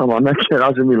Vestam vann ekki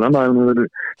AC Milan, það hefur verið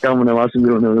gaman ef AC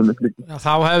Milan hefur vunnið líka.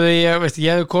 Þá hefði ég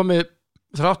hef komið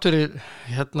þrátt fyrir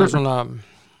svona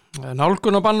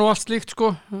nálgunabann og allt slíkt sko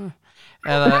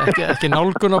eða ekki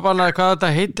nálgunabann eða hvað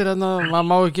þetta heitir maður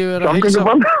má ekki vera að heilsa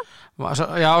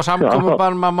Já,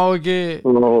 samkomubann, maður má ekki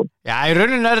Já, í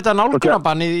rauninni er þetta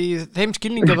nálgunabann í þeim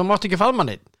skilningu þú mátt ekki faðma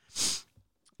neitt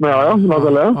Já,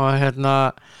 nákvæmlega og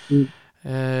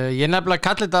ég nefnilega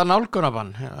kalli þetta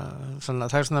nálgunabann það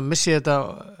er svona misti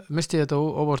þetta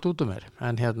óvart út mér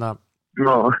en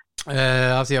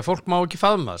af því að fólk má ekki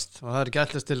faðmast og það ekki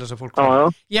ætlast til þess að fólk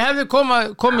ég hefði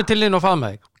komið til inn og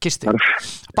faðmaði kisti,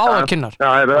 báðar kinnar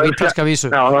og ítalska vísu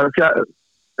það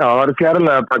er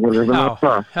fjarlæga bakverð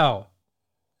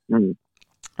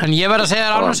en ég verð að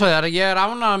segja alveg svo þér ég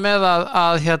ánægður með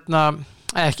að hérna,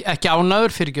 ekki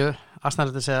ánægður fyrir ekki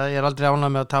aðsnæðilegt að segja, ég aldrei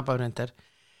ánægður með að tapa reyndir.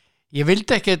 Ég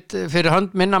vildi ekkit fyrir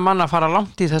hönd minna mann að fara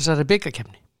langt í þessari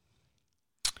bikarkeppni.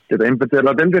 Þetta einbetið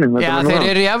að deildinni. Já, þeir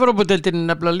eru í Evrópudeildinni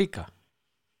nefnilega líka.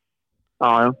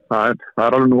 Já, það er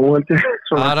alveg nóg held ég.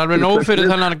 Það er alveg nóg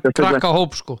fyrir þennan krakka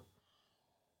hóp sko.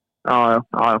 Já,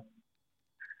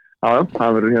 það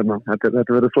verður hérna. Þetta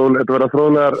verður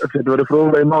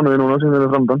fróðlega í mánuði núna sem við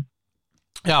erum framdann.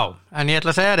 Já, en ég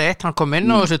ætla að segja reitt, hann kom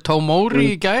inn á þessu Tomori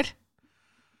í gær.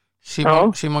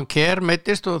 Simon Kjær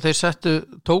meiddist og þeir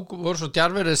voru svo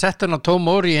djarverið settu hann á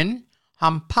Tomori inn,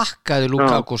 hann pakkaði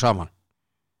Lukaku saman.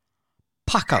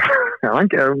 Pakkaði. Já,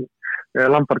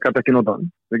 Lampard gæti ekki nota hann,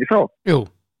 ekki sá? Jú,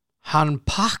 hann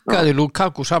pakkaði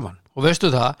Lukaku saman og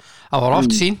veistu það var oft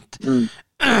sýnt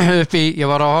ég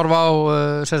var að horfa á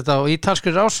ítalskri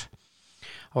rás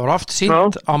það var oft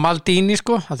sýnt á Maldini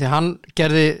sko, af því hann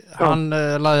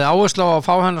lagði áherslu á að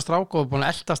fá hennar strák og búin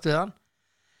að eldast við hann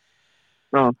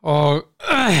og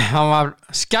hann var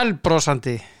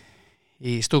skælbrosandi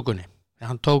í stúkunni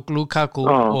hann tók Lukaku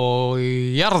og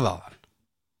jarðaði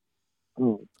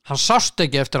hann sást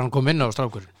ekki eftir hann kom inn á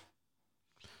strákurinn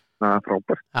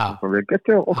frábært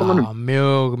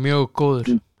mjög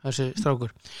góður þessi strákur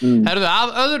Herðu,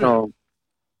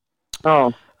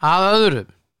 að öðru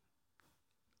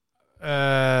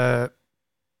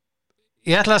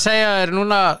ég ætla að segja þér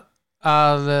núna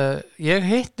að ég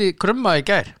hitti Krumma í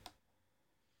gær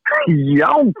Já,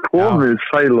 komið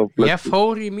sæl og ég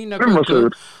fór í mína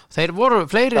götu þeir voru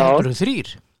fleiri heldur en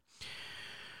 3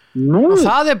 og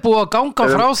það búið að ganga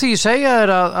frá því segja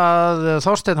þér að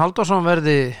Þorsteinn Halldórsson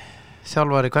verði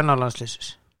þjálfari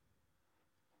kvennalandslýsis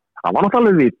það var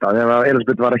náttúrulega vitað ef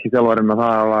Elísabet var ekki þjálfarinn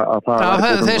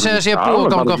þeir segja sér búið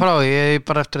að ganga frá því ég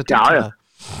bara eftir að títa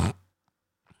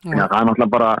það er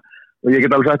náttúrulega bara og ég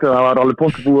get alveg sagt að það var alveg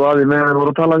pontið búið að því meðan þeir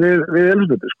voru að tala við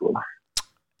Elísabet sko.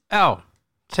 Já,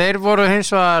 þeir voru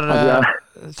hins vegar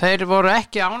þeir voru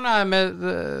ekki ánægðir með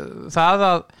það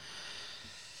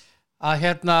að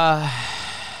hérna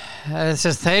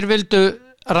þeir vildu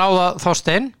ráða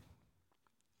Þorsteinn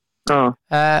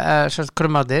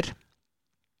Krummadir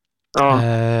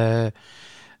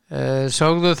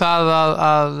sögðu það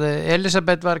að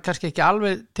Elísabet var kannski ekki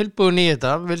alveg tilbúin í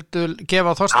þetta vildu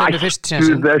gefa Þorsteini fyrst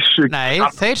sénsinn nei,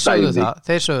 þeir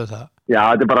sögðu það já,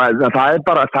 það er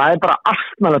bara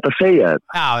astnalegt að segja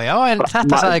þetta já, en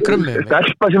þetta sagði Krummi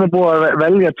stelpa sem búið að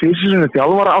velja tvisvar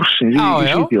þjálfara ársins í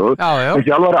Svíþjóð og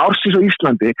þjálfara ársins á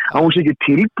Íslandi að hún sé ekki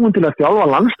tilbúin til að þjálfa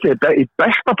landslið í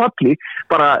besta falli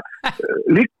bara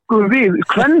liggur við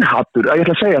kvennhattur að ég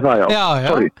ætla að segja það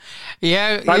sorry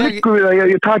það liggur við að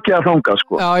ég taki að þanga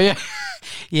sko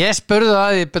ég spurði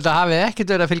að ég hafi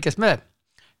ekkert verið að fylgjast með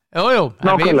Jú,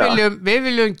 við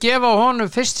viljum gefa honum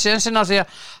fyrst sénsinn af því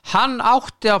að hann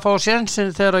átti að fá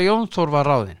sénsinn þegar Jón Þór var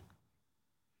ráðinn.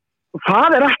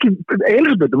 Það er ekki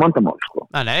Elísabet vandamál, sko.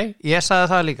 Nei, ég sagði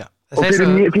það líka. Þeir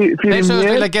sögðust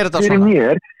vilja gera þetta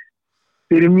svona.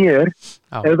 Fyrir mér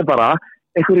er þetta bara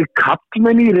einhverjir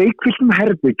kallmenn í reykfylltum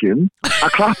herbyggjum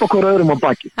að klappa hver öðrum á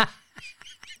baki.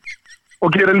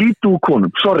 Og gera lítið úr konum,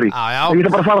 sorry. Ég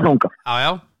ætla bara að fara þangað.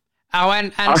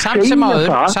 En samt sem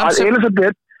áður að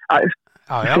Elísabet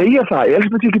segja það,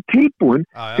 Elísabet er ekki tilbúin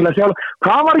til að þjálfa,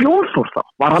 hvað var Jón Þór þá?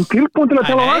 Var hann tilbúin til að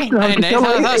þjálfa Nei, það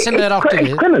er það sem er áttu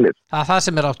við það er það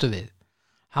sem er áttu við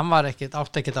hann var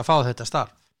átti ekkert að fá þetta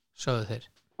starf sögðu þeir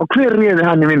og hver réði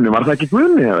hann í vinnu, var það ekki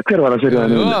Guðni eða hver var að segja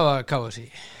hann í vinnu? Það var KSI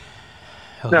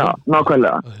Já,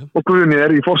 nákvæmlega og Guðni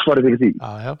er í forsvarið ekki því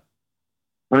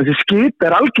þannig að þessi skip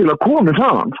er algjörlega komið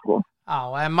þaðan sko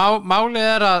en málið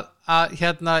er að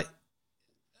hérna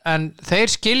en þeir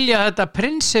skilja þetta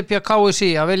prinsip hjá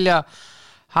KSI að vilja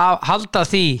halda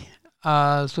því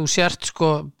að þú sért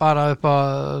sko bara upp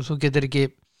að þú getur ekki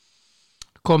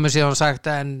komið síðan sagt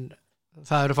en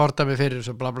það eru fordæmi fyrir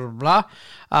svo bla bla bla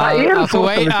að þú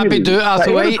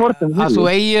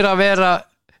eigir að vera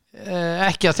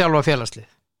ekki að þjálfa félagslið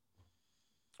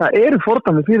það eru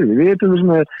fordæmi fyrir því við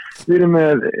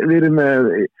erum með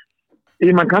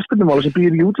Íman Kaspernumála sem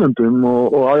býr í útlöndum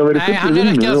og á að vera Nei, hann er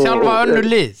ekki að þjálfa önnur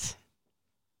lið.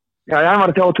 Já, hann var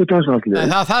að þjálfa 21. lið.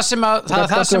 Það er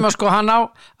það sem að sko hann á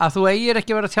að þú eigir ekki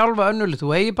að vera að þjálfa önnur lið,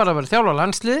 þú eigir bara að vera að þjálfa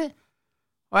landsliði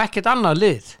og ekkert annað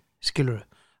lið, skilur þú?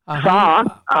 Það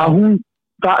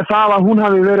að hún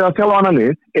hafi verið að þjálfa annað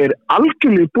lið er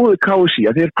algjörlega búið KSI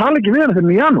að þeir tala ekki við hann fyrir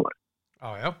í janúar.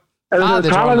 Já. ef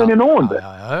þeir talaði henni í nóvember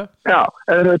ef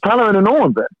þeir talaði henni í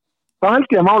nóvember þá held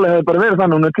ég að málið hefði bara verið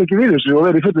þannig að hún hefði tekið við þessu og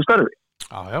verið í fullu starfi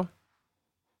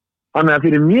þannig að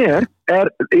fyrir mér er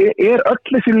öll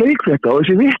þessi leikfrétta og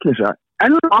þessi vitleysa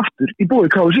enn aftur í búið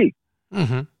KSÍ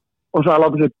og það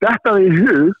láta sér detta við í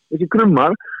hug þessi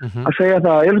grummar að segja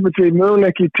það að Elísabet sé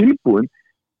mögulega ekki tilbúin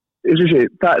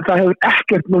það hefur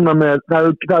ekkert núna með það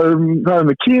hefur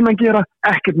með kyn að gera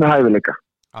ekkert með hæfileika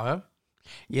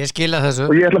ég skila þessu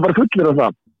og ég ætla bara fullir á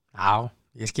það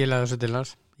ég skila þessu til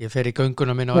hans ég fer í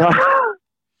gönguna mín og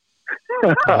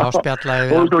spjallaði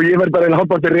við og ég verð bara að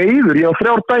hálpa til reyður ég á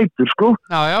 3 dætur sko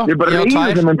ég er bara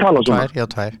reyður sem menn tala svona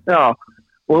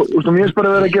og mér er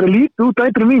bara verið að gera lítið út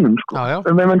dæturum mínum sko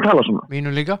menn tala svona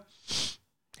mínum líka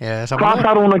hvað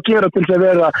þarf hún að gera til þess að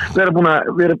vera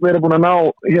búin að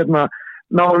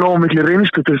ná nógu miklu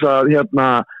reynslu til þess að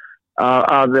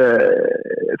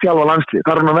þjálfa landslið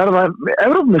þarf hún að verða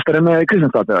Evrópumeistari með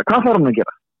Kristianstad eða hvað þarf hún að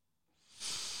gera?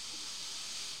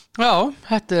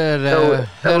 Þetta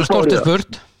er stórt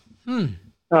spurt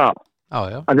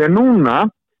Þegar núna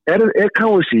er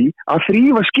KSÍ að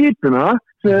þrífa skipuna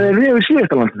þegar þeir eru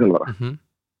síðasta landsliðsþjálfara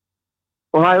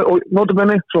og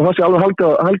notabenni, svo það sé alveg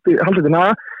haldið til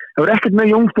naga það verður ekkert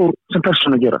með Jónþór sem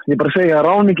persónu að gera ég bara segja að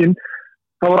ráningin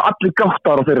það voru allir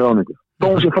gáttar á þeirri ráningu þó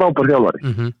sé frábær þjálfari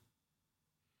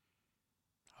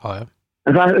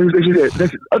en það öll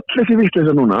þessi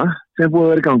vitleysa núna sem er búið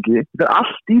að vera í gangi þetta er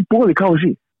allt í boði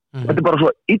KSÍ þetta er bara svo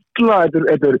illa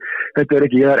þetta er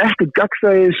ekki, ég er ekkert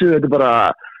gagstæði þessu þetta er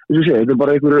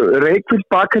bara einhver reykfyllt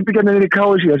bakherbyggjarnir í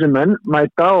KSÍ þessi menn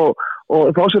mæta og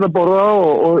fá sér að borða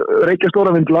og reykja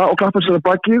stóra vindla og klappa sér að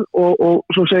bakið og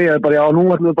svo segja þið bara já, nú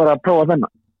ætlum við bara að prófa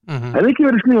þennan. Það er ekki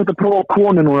verið sniðugt að prófa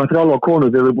konu núna, þjálfa konu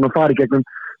þegar við erum búin að fara í gegnum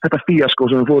þetta fíasko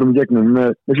sem við fórum í gegnum með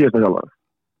síðasta þjálfara.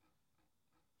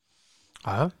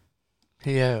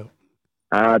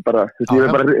 Það er bara, ég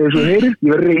er bara, eins og heyrir,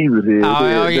 ég er reyður því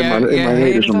ég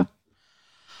heyrir svona.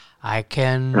 I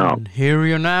can hear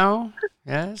you now,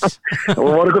 yes. Og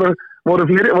voru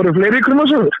fleiri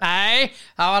krummasögur? Nei,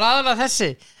 það var aðalega þessi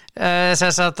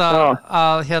sem sagt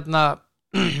að hérna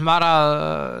var að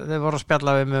þeir voru að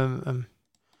spjalla við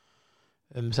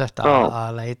um þetta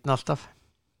að leitna alltaf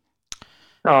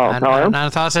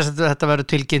en það sem sagt þetta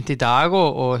verður tilkynnt í dag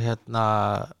og hérna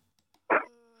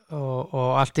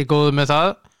og allt í góðu með það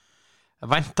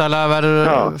væntanlega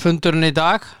verður fundurinn í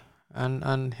dag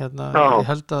en hérna ég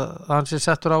held að hann sé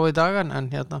settur á í dag en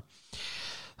hérna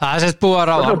það er sérst búið að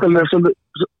ráða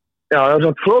það er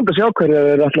svona flók að sjá hverju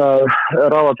er alltaf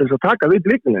ráða til þess að taka við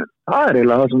líkninni það er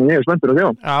eiginlega það sem ég er spenntur að sjá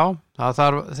það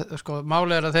þarf, sko,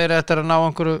 málið er að þeir eftir að ná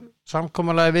einhverju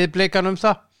samkomulagi við blikan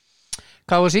það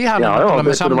KSÍ, hann er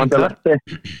með samning þar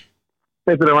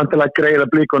þeir eru vantilega að greiða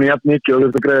blíkonu jafn mikið og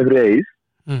þurft að greiða fyrir eis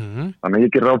þannig að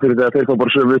ég ger ráð fyrir þetta að þeir fá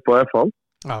bara sömu upp á FH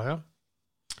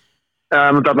það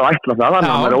er alltaf ætla það, þannig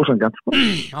að hann er ósanngjarnt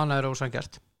hann er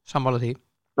ósanngjarnt, sammála því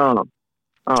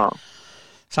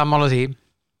sammála því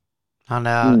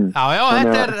þannig að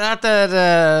þetta er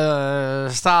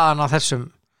staðan á þessum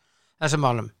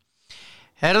málum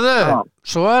herðu,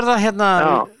 svo er það hérna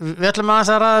við ætlum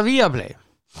aðeins að ræða Viaplay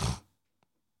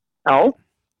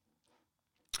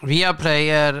Viaplay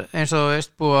er eins og þú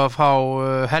veist búið að fá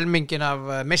helmingin af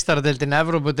meistaradeildinni,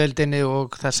 Evrópudeildinni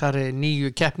og þessari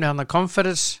nýju keppni hana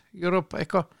Conference Europe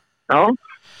eitthvað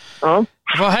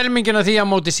fá helmingin af því að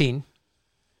móti sín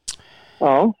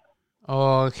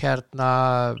og hérna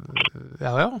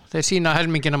þeir sína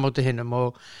helmingina móti hinnum og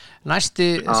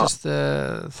næsti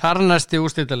þarnæsti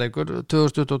úrslitaleikur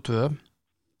 2022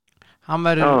 hann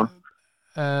verður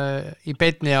í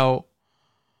beinni á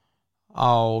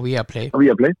Viaplay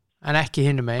en ekki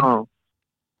hinnum einn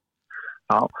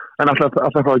en alltaf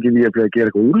fá ekki Viaplay að gera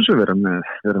eitthvað úr þessu vera með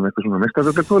eitthvað svona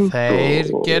meistaradeildakvöld þeir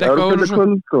gera eitthvað úr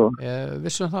þessu ég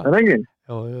vissum það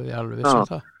ég alveg vissum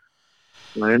það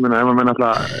ég meina, ef maður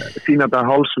alltaf sína þetta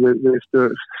háls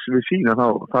við sína þá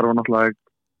þarf hann alltaf að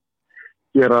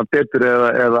gera betur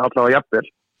eða alltaf að jafnvel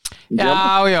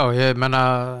ég meina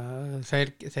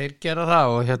þeir gera það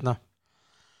og hérna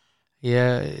ég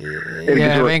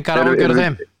hef engar ágjör af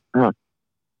þeim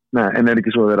Nei, en er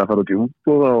ekki svo að vera að fara út í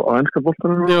útboð á enska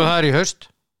boltanum? Jú, það er í haust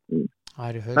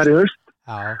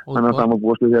þannig að það má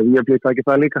búast við því að Viaplay taki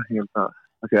það líka ég held að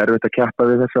það sé erfitt að keppa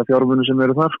við þessa fjármuni sem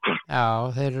eru þar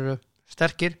þeir eru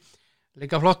sterkir,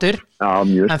 líka flottir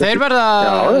mjög en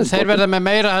þeir verða með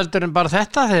meira heldur en bara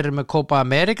þetta þeir eru með Copa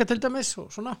America til dæmis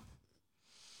og svona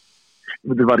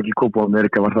þetta var ekki Copa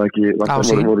America var það ekki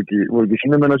voru ekki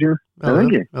sínamenn að sína eða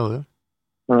ekki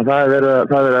þannig að það er verið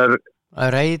að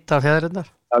reyta fjæðirinnar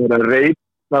það er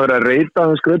verið að reyta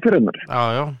skröðfjæðirinnar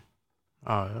já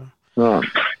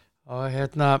og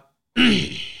hérna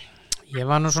Ég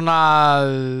var nú svona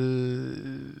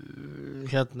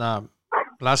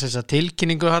las þessa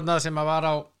tilkynningu hérna sem að var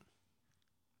á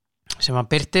sem að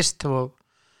birtist og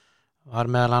var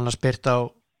meðal annars byrt á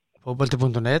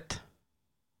fótbolti.net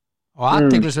og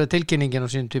athyglisverð tilkynningin á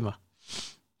sínum tíma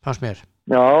fannst mér.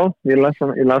 Já, ég las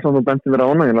hann og benti mér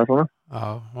á hana, ég las hana. Já,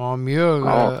 og mjög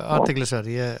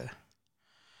athyglisverð.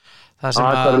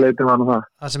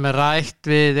 Það sem rætt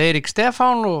við Eirík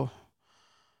Stefán og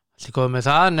allir góð með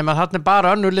það, nema þarna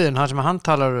bara önnur liðin, það sem hann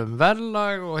talar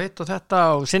verðlag og hitt og þetta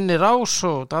og sinni rás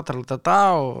og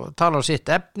og talar sitt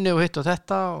efni og hitt og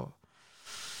þetta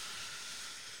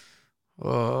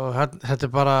og þetta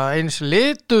bara eins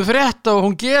litu frétt og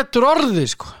hún getur orðið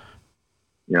sko.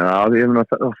 Já, það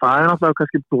náttúrulega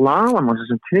kannski blaðamann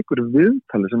sem tekur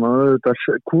viðtali sem að auðvitað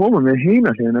koma með hina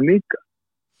hliðina líka.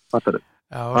 Fattar þau?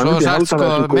 Já, og svo sagt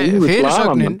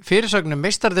fyrirsögnin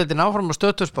meistardeildin áfram á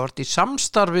Stöðtusport í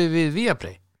samstarfi við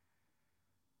Viaplay.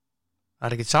 Það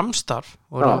er ekkert samstarf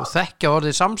og þekkja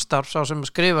orðið samstarf sá sem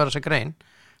skrifar þessa grein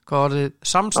hvað orðið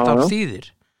samstarf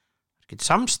þýðir. Ekkert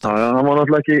samstarf. Já, það var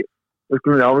náttúrulega ekki við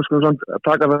skulum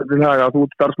taka það til haga að þú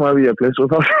ert starfsmaður Viaplay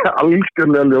og það er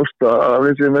algjörlega ljóst að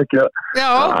við séum ekki að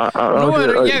Já, nú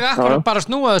er ég akkurat bara að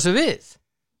snúa þessu við.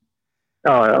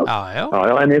 Já,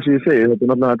 en eins og ég segi,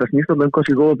 þetta snýst alltaf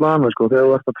kannski góða blaðamenn, sko, þegar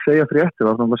þú ert að segja fréttir,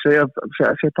 þá þannig að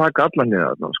segja taka allan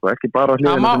hliðina, sko, ekki bara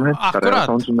hliðina sem hentar.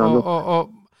 Akkurat, og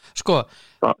sko,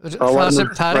 það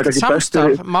er ekkert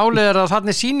samstarf, málið er að þarna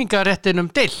er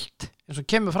sýningaréttinum deilt, eins og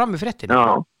kemur fram í fréttinu.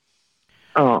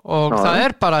 Og það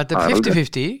er bara, þetta er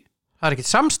 50-50, það er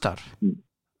ekkert samstarf,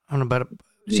 þannig að bara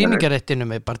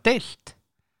sýningaréttinum er bara deilt,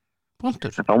 punktur.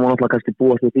 Þá má náttúrulega kannski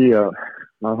búast við því að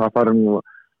það fari nú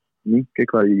minka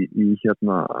eitthvað í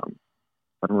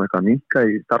bara nú eitthvað minka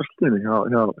í starfsliðinu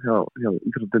hjá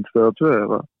Íþróttadeild Stöð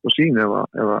 2 og sín ef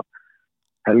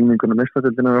helmingunum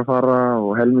meistaradeildin er að fara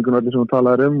og helmingunum allir sem þú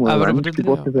talaðir og ef enski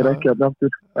bolti fyrir ekki ef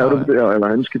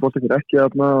enski bolti fyrir ekki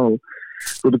og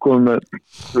þú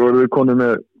erum við konið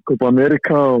með Copa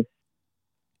America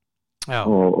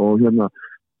og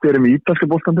hver er með ítalska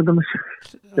boltan til dæmis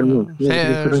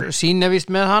sín er víst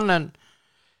með hann en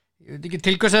ég veit ekki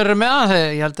til hvers þeir eru með það,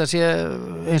 ég held að sé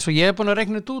eins og ég er búin að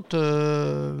reikna þetta út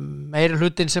meiri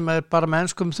hlutin sem er bara með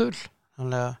enskum þull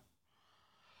þannig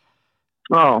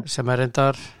að sem er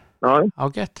reyndar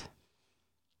ágætt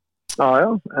Já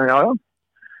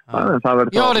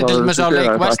Ég var til með sá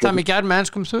leik West Ham í gær með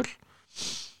enskum þull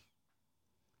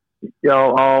Já,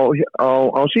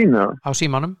 á sína á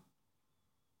símanum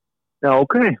Já,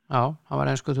 ok Já, það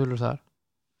var ensku þullur þar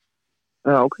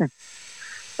Já, ok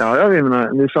Já,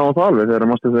 við sáum það alveg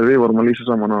þegar við vorum að lýsa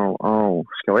saman á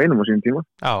Skjá 1 á sínum tíma.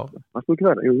 Já. Það stod ekki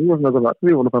verið, við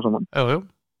vorum það saman. Jú.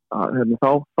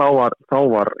 Þá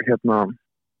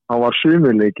var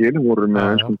sumurleikir, voru með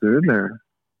enskum þull.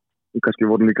 Við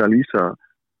kannski vorum líka að lýsa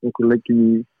okkur leikin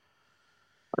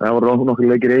það voru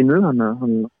nokkur leikir einu,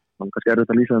 þannig kannski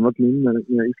erfitt að lýsa þeim öllum með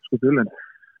íslensku þull. En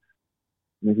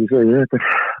ég segi, þetta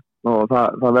og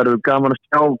það verður gaman að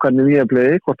sjá hvernig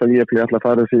Viaplay, hvort að Viaplay ætla að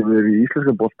fara sig við í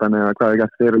íslenska boltan eða hvað er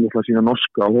gætt þeir eru að sína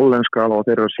norska og hollenska og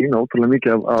þeir eru að sína ótrúlega mikið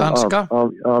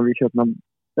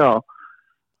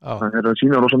það eru að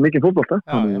sína rosa mikið fótbolta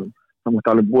þannig að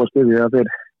alveg búa stuði að þeir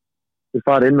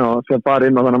fara inn á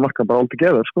þennan marka bara all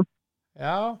together sko.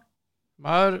 Já,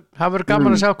 það verður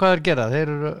gaman að sjá hvað þeir gera þeir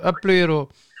eru öflugir og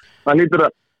það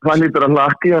lítur að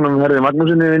hlakki honum Herði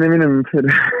Magnúsinni vinni mínum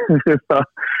fyrir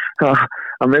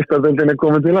að meistaradeildin er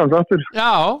komin til hans aftur.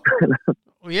 Já,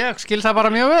 og ég skil það bara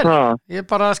mjög vel. Ég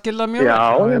bara skil það mjög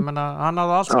vel. Ég meina, hann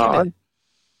hafði allt skilið.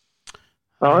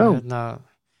 Já.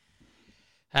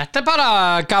 Þetta er bara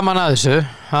gaman að þessu.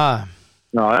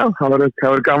 Já, það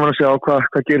verður gaman að sjá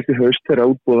hvað gerist í haust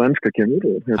þegar útboð enska kemur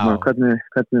og hvernig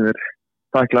þeir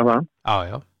takla það.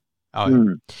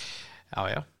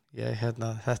 Já.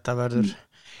 Þetta verður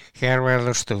hér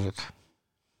verður stuð.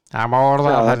 Það má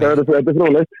orða þetta er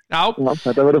fróðlegt. Já,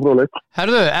 þetta verður fróðlegt.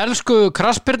 Herðu, elsku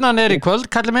krassbyrnan er í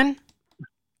kvöld, kalli minn.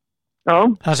 Já.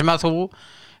 Það sem að þú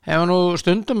hefur nú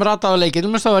stundum ratað á leikinn.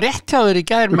 Þú minnst það var rétt hjá þér í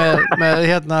gær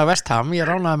með West Ham. Ég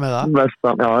ránaði með það. West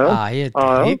Ham, já. Ég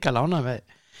er líka ránaði með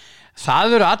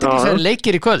það. Eru athyglisverðir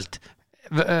leikir í kvöld.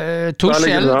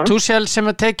 Tuchel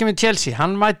sem að tekið með Chelsea.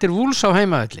 Hann mætir Wolves á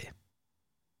heimavelli.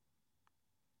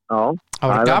 Já. Það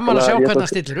var gaman að sjá hvernig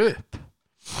hann stillir upp.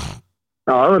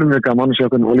 Já, það verður mjög gaman að sjá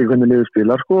hvernig liður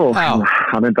spilar sko og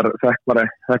hann fekk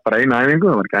bara eina æfingu,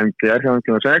 það var ekki æfingu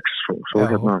hjá 6 og svo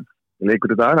leikur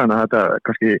í dag, þannig að þetta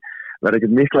kannski verður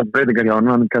ekkert mikla breytingar hjá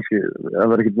hann kannski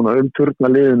verður ekkert búin að umturna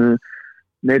liðinu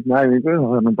neitt með æfingu, þá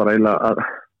er hann bara eiginlega að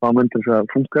fá menn til þess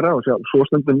að fungera og sjá svo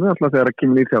stundum alltaf þegar að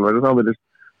kemur í þjálfæri þá verður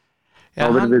þá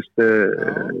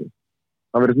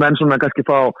verðist menn svona kannski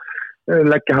fá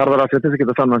leggja harðar að setja sig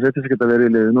geta sannan, setja sig geta verið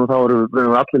í liðinu og þá eru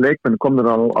allir leikmenn komnir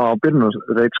á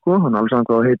byrjunarreit sko, hann alveg saman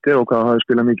hvað það heitir og hvað það hefur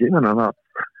spilað mikið, þannig að það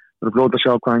verður flót að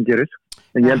sjá hvað hann gerir.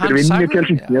 En ég heldur vinni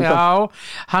Chelsea. Já,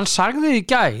 hann sagði í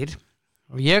gær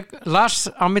og ég las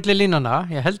á milli línana,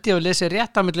 ég held ég að lesi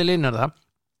rétt á milli línana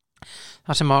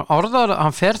það sem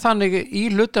hann fer þannig í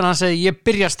hlutin, hann segi ég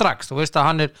byrja strax, þú veist að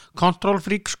hann er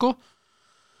control-freak sko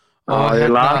og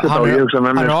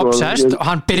hann er obsessed og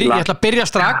hann ég ætla að byrja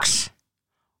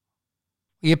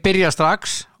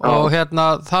strax og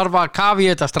þarf að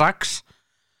kafi þetta strax,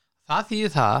 það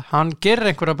þýðir það hann gerir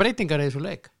einhverja breytingar í þessu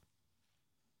leik.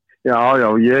 Já,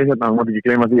 ég mátti ekki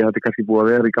gleyma því að þetta er kannski búið að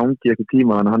vera í gangi eftir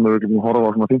tíma, þannig að hann hefur ekki horfa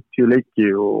á svona 50 leiki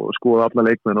og skoða alla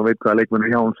leikmenn og veit hvaða leikmenn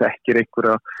hjá hann þekkir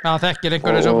einhverja. Já, þekkir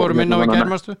einhverja sem fórum inn á í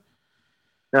germastu.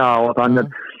 Já, og hann er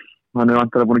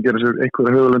vantilega búin að gera sér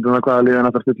einhverja hugulundum að hvaða liðan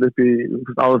að stilla upp í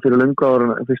áður fyrir löngu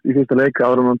í fyrsta leika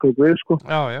áður en hann tók við, sko.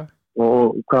 Já.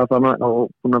 Og hvað þannig,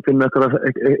 og búin að finna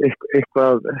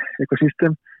eitthvað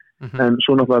system, en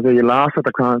svo náttúrulega þegar ég las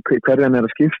þetta hverjan er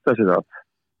að skipta sér það.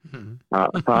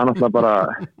 Það er náttúrulega bara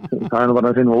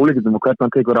að finna ólíkindum og hvernig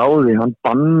hann tekur á því, hann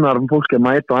bannar fólki að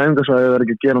mæta á æfingasvæði eða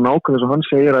ekki að gera nákvæmlega þess að hann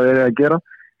segir að þeir eru að gera.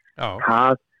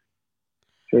 Það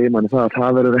segir manni það að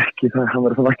það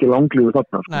verður ekki langlífu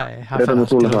þarna. Nei, það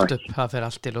fer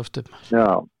allt í luft upp. Já,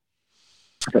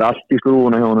 það fer allt í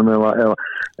skrúfuna hjá honum ef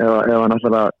hann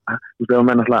ef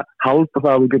menn halda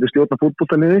það að þú getur stjórna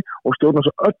fútboltaliði og stjórna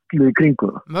svo öllu í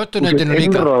kringum það. Mötuneytinu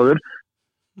líka.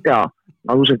 Já,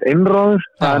 að þú sett einráður,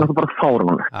 það er náttúrulega bara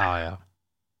fáránlegt. Já.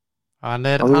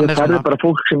 Þú færði bara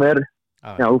fólk sem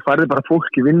þú færði bara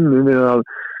fólk í vinnu við að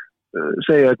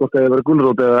segja hvort það er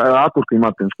gulrót eða agúrku í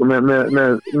matinn, sko,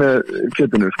 með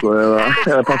kjötinu, sko,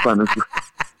 eða pappaðinu, sko.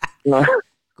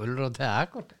 Gulrót eða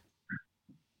agúrku?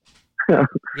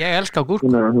 Ég elska agúrku.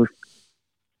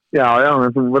 Já,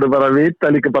 en þú verður bara að vita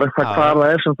líka bara hvað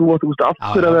það er sem þú átt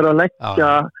aftur að vera að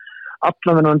leggja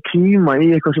allan þennan tíma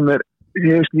í eitthvað sem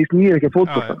ég snýr ekki að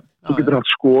fótbolta. Þú getur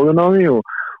haft skoðun á því og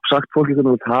sagt fólki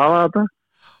hvernig þú hafa þetta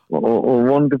og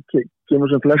vonandi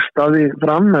kemur sem flest að því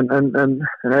fram en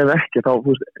ef ekki þá, þú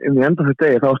veist, í enda þessu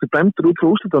degi þá ertu dæmdur út frá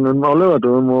úrslitunum á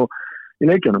laugardögum og í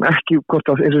leikjunum, ekki hvort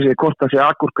það sé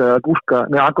agúrka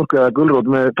eða gulrót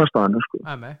með pastaðinu, sko.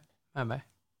 Nei.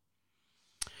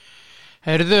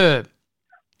 Heyrðu,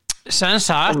 sem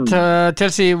sagt,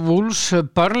 Chelsea Wolves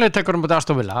Burnley tekur mútið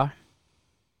Aston Villa.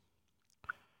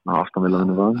 Aston Villa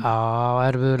vinnur það. Já,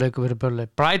 erfiður leikur fyrir Burnley.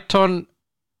 Brighton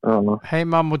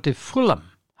heima mútið Fulham.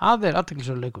 Það er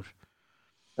athyglisverður leikur.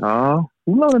 Já,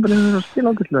 Fulham er bara spila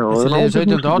ágætlega. Þessi liðið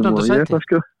 17. og 18.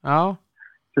 sæti. Já.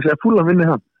 Ég segi að Fulham vinni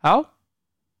það. Já.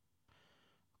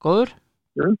 Góður.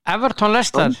 Everton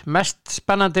Leicester, mest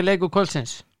spennandi leikur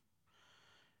kvöldsins.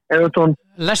 Everton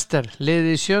Leicester,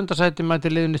 liðið í 7. sæti mæti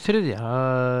liðinu 3.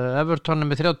 Everton er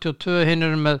með 32, hinn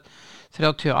er með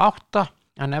 38.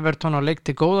 En Everton á leik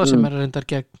til góða sem er reyndar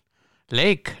gegn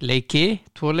leiki,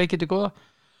 2 leiki til góða.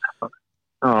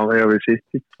 Já, ég við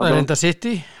City. Það er reyndar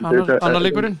City, annar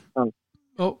leikurinn.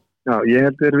 Já, ég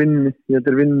held að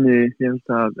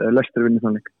Leicester vinni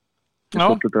þannig. Já.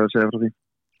 Að segja frá því.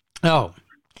 Já,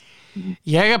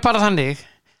 ég er bara þannig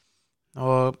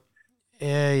og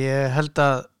ég held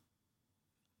að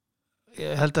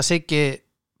Siggi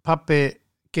pabbi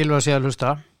Gylfa sé að hlusta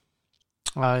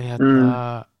að ég held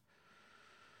að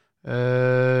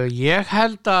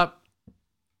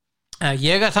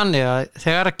ég er þannig að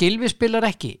þegar að Gylfi spilar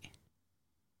ekki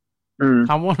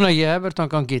þá vona ég Everton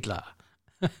gangi illa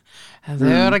en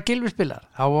þegar að Gylfi spilar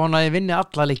þá vona ég vinni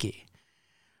alla leiki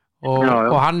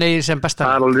og hann er sem besta.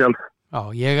 Það er alveg alveg. Já,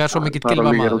 ég er svo mikill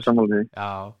Gylfa maður.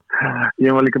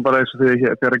 Ég var líka bara eins og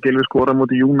þegar Gylfi skora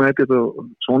móti United og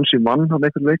Swansea vann hann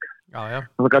einhvern leik. Já.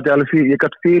 Það gæti alveg ég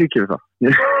gæti fyrirgefið það.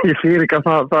 Ég fyrirgaf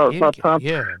það bara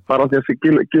því að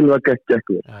Gylfi gekk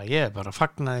ekki. Já, ég bara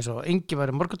fagnaði eins og engi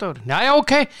væri morgundagur. Já,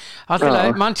 ok.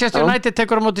 Alltaf Manchester United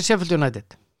tekur á móti Sheffield United.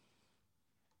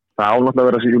 Það á náttúrulega að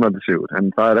vera sér United sigur,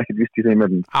 en það er ekkert vist í þeim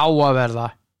efnum. Á að verða.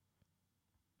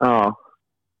 Já,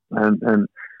 en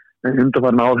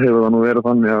undanfarin ár hefur það nú verið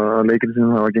þannig að leikir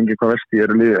sem hafa gengið hvað versti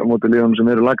eru á móti liðunum sem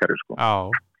eru lagari, sko.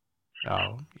 Já,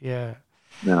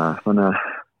 þannig að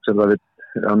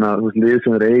lið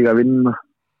sem eru eiga að vinna.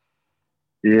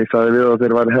 Ég sagði við að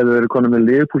þeir hefðu verið konum með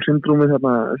Liverpool-syndrúmið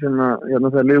hérna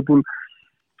þegar Liverpool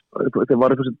þeir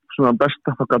var eitthvað svona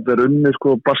besta, það gæti verið unnið, sko,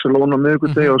 Barcelona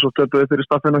miðvikudegi og svo stöpuði fyrir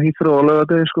staffinu á Heathrow á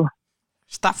laugardegi, sko.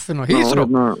 Staffin og Heathrow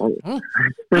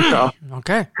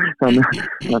ok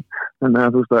þannig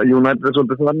að þú veist að United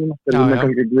svolítið þannig þeir vilja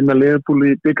kannski ekki vinna Liverpool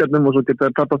í byggarnum og svo geta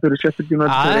það tappa fyrir Sheffield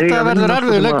United þetta verður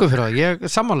erfiður leikur fyrir það, ég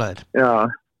sammálaðir já,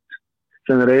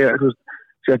 sem er eiga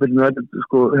Sheffield United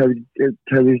sko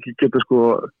hefði ekki geta sko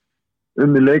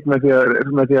leik með því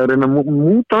að reyna að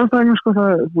múta anstæðingum sko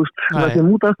það því að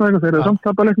múta anstæðingum þeir eru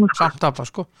samtapa leiknum sko samtapa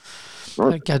sko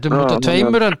það getur múta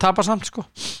tveimur en tapa samt sko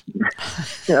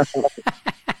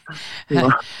já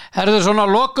herðu svona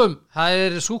lokum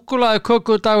það súkkulaði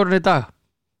köku dagurinn í dag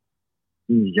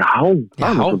já, það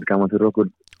er svolítið gaman fyrir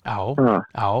okkur já,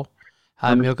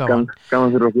 það mjög gaman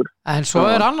fyrir okkur en svo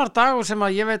annar dagur sem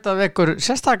að ég veit að vekur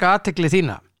sérstaka athygli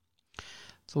þína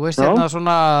þú veist hérna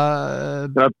svona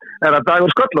það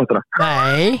dagur sköllóttra?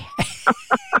 Nei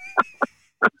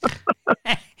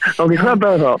ok, hvað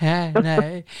dagur þá?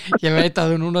 Nei, ég veit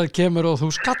að þú núna kemur og þú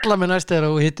skallar mig næst þegar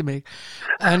þú hittir mig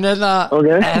en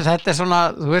en þetta svona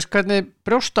þú veist hvernig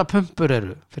brjóstapumpur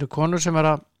eru fyrir konur sem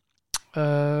að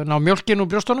ná mjólkin úr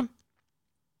brjóstunum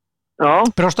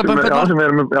brjóstapumpurna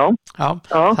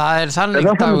það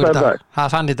þannig dagur í dag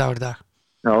það þannig dagur í dag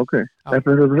já, ok, þetta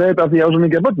þú segir þetta að því á svo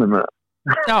mikið að börnum með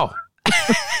já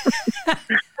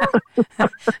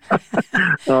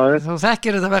þú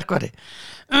þekkir þetta verkværi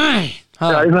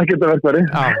já, ég þekki þetta verkværi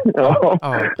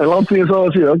en langt því ég sá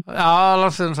það síðan já,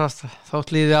 langt því það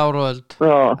þótt líði ár og öld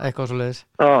eitthvað svo leiðis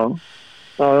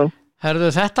herðu,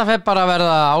 þetta fer bara að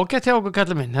verða ágætt hjá okkur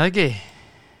kallið minn, eða ekki?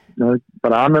 já,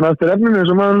 bara amen eftir efninu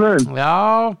eins og maður lögum já,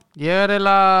 ég er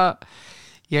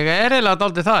eiginlega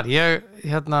dálítið þar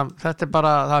þetta er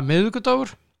bara, það er miðvikudagur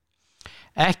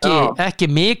ekki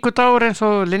mikudagur eins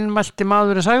og linnmælti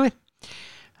maðurinn sagði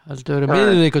heldur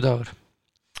miðvikudagur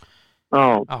já,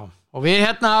 og við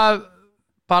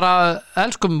bara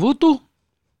elskum Voodoo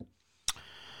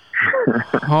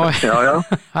og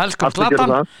elskum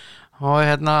Zlatan og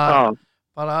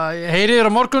bara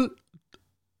heyriður á morgun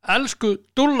elsku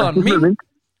dúllan mín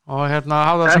og hafa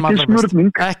það sem allra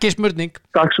best ekki smurning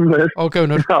takk sem þess ok,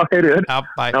 unur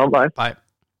bye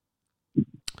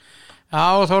já,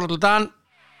 Þórhallur Dan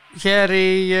hér í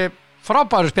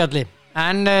frábæru spjalli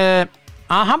en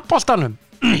að handboltanum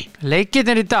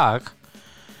leikirnir í dag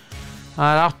það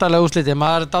er áttalega úrslitið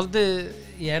maður er daldið,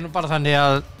 ég nú bara þannig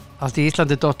að allt í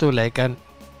Íslandi dottuleik en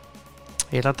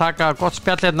ég ætla að taka gott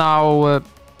spjall hérna á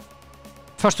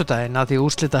föstudaginn að því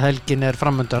úrslitahelgin er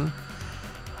framundan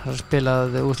það er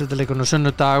spilað úrslitaleikunum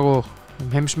sunnudag og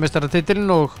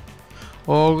heimsmeistaratitilinn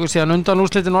og síðan undan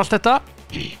úrslitin og allt þetta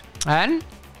en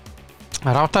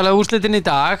það er áttalega úrslitin í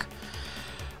dag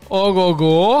og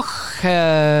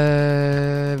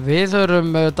við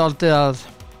erum daldið að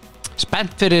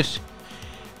spennt fyrir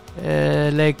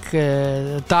leik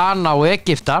Dana og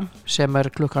Egypta sem er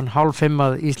 4:30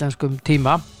 að íslenskum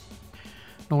tíma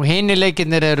nú hinni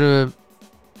leikirnir eru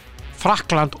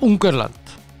Frakkland,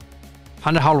 Ungverjaland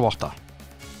hann er 7:30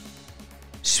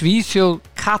 Svíþjóð,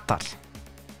 Katar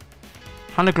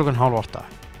hann er 7:30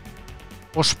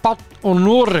 og Spánn og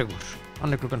Noregur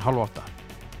hann er 7:30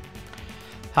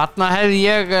 þarna hefði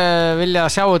ég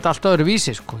viljað sjá þetta allt öðru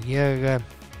vísi sko. ég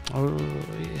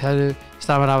hefði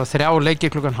staðan að hafa 3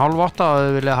 leiki 7:30 og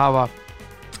hefði viljað hafa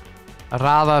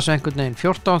raða þessu einhvern veginn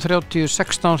 14:30,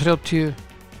 16:30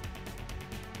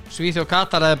 Svíþjóð og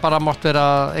Katar hefði bara mátt vera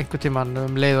einhvern tímann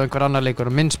leið og einhver annar leikur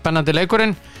og minn spennandi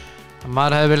leikurinn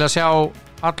maður hefði viljað sjá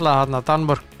alla þarna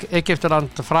Danmörk,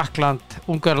 Egyptaland, Frakkland,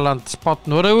 Ungverjaland, Spánn,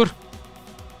 Noregur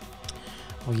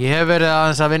og ég hef verið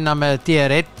aðeins að vinna með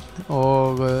DR1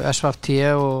 og SVT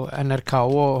og NRK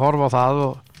og horfa á það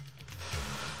og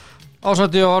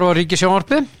ásætti að horfa á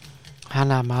Ríkissjónvarpið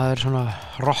þannig að maður svona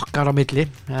rokkar á milli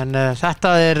en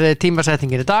þetta er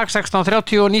tímasettingin í dag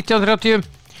 16:30 og 19:30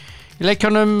 í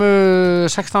leikjunum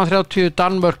 16:30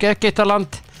 Danmörk,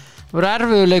 Egyptaland verður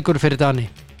erfiður leikur fyrir Dani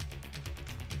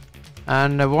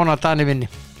en vona að Dani vinni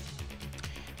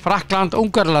Frakkland,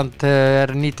 Ungverjaland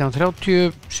er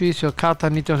 19:30 Svíþjóð, Katar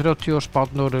 19:30 og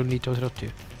Spánn, Noregur 19:30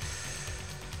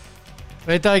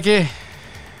 veit það ekki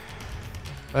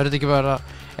verður þetta ekki bara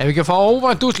ef ekki að fá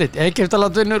óvænt úrslit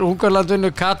Egyptaland vinnur, Ungverjaland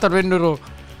vinnur, Katar vinnur og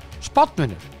Spánn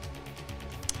vinnur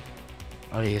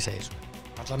það er ég segi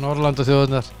svona allar Norrland og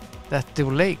þjóðurnar þetta er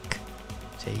úr leik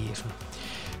segi ég svona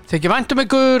þykir vænt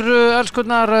ykkur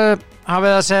elskurnar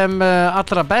hafið það sem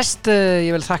allra best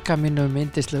ég vil þakka mínum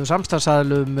yndislegu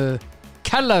samstarfsaðilum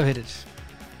kærlega fyrir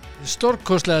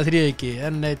stórkostlega þríeyki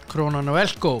N1 Krónan og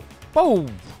Elko bó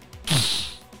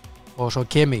og svo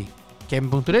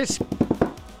Kemi.is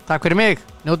takk fyrir mig,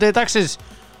 njótið dagsins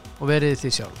og verið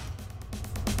þið sjálf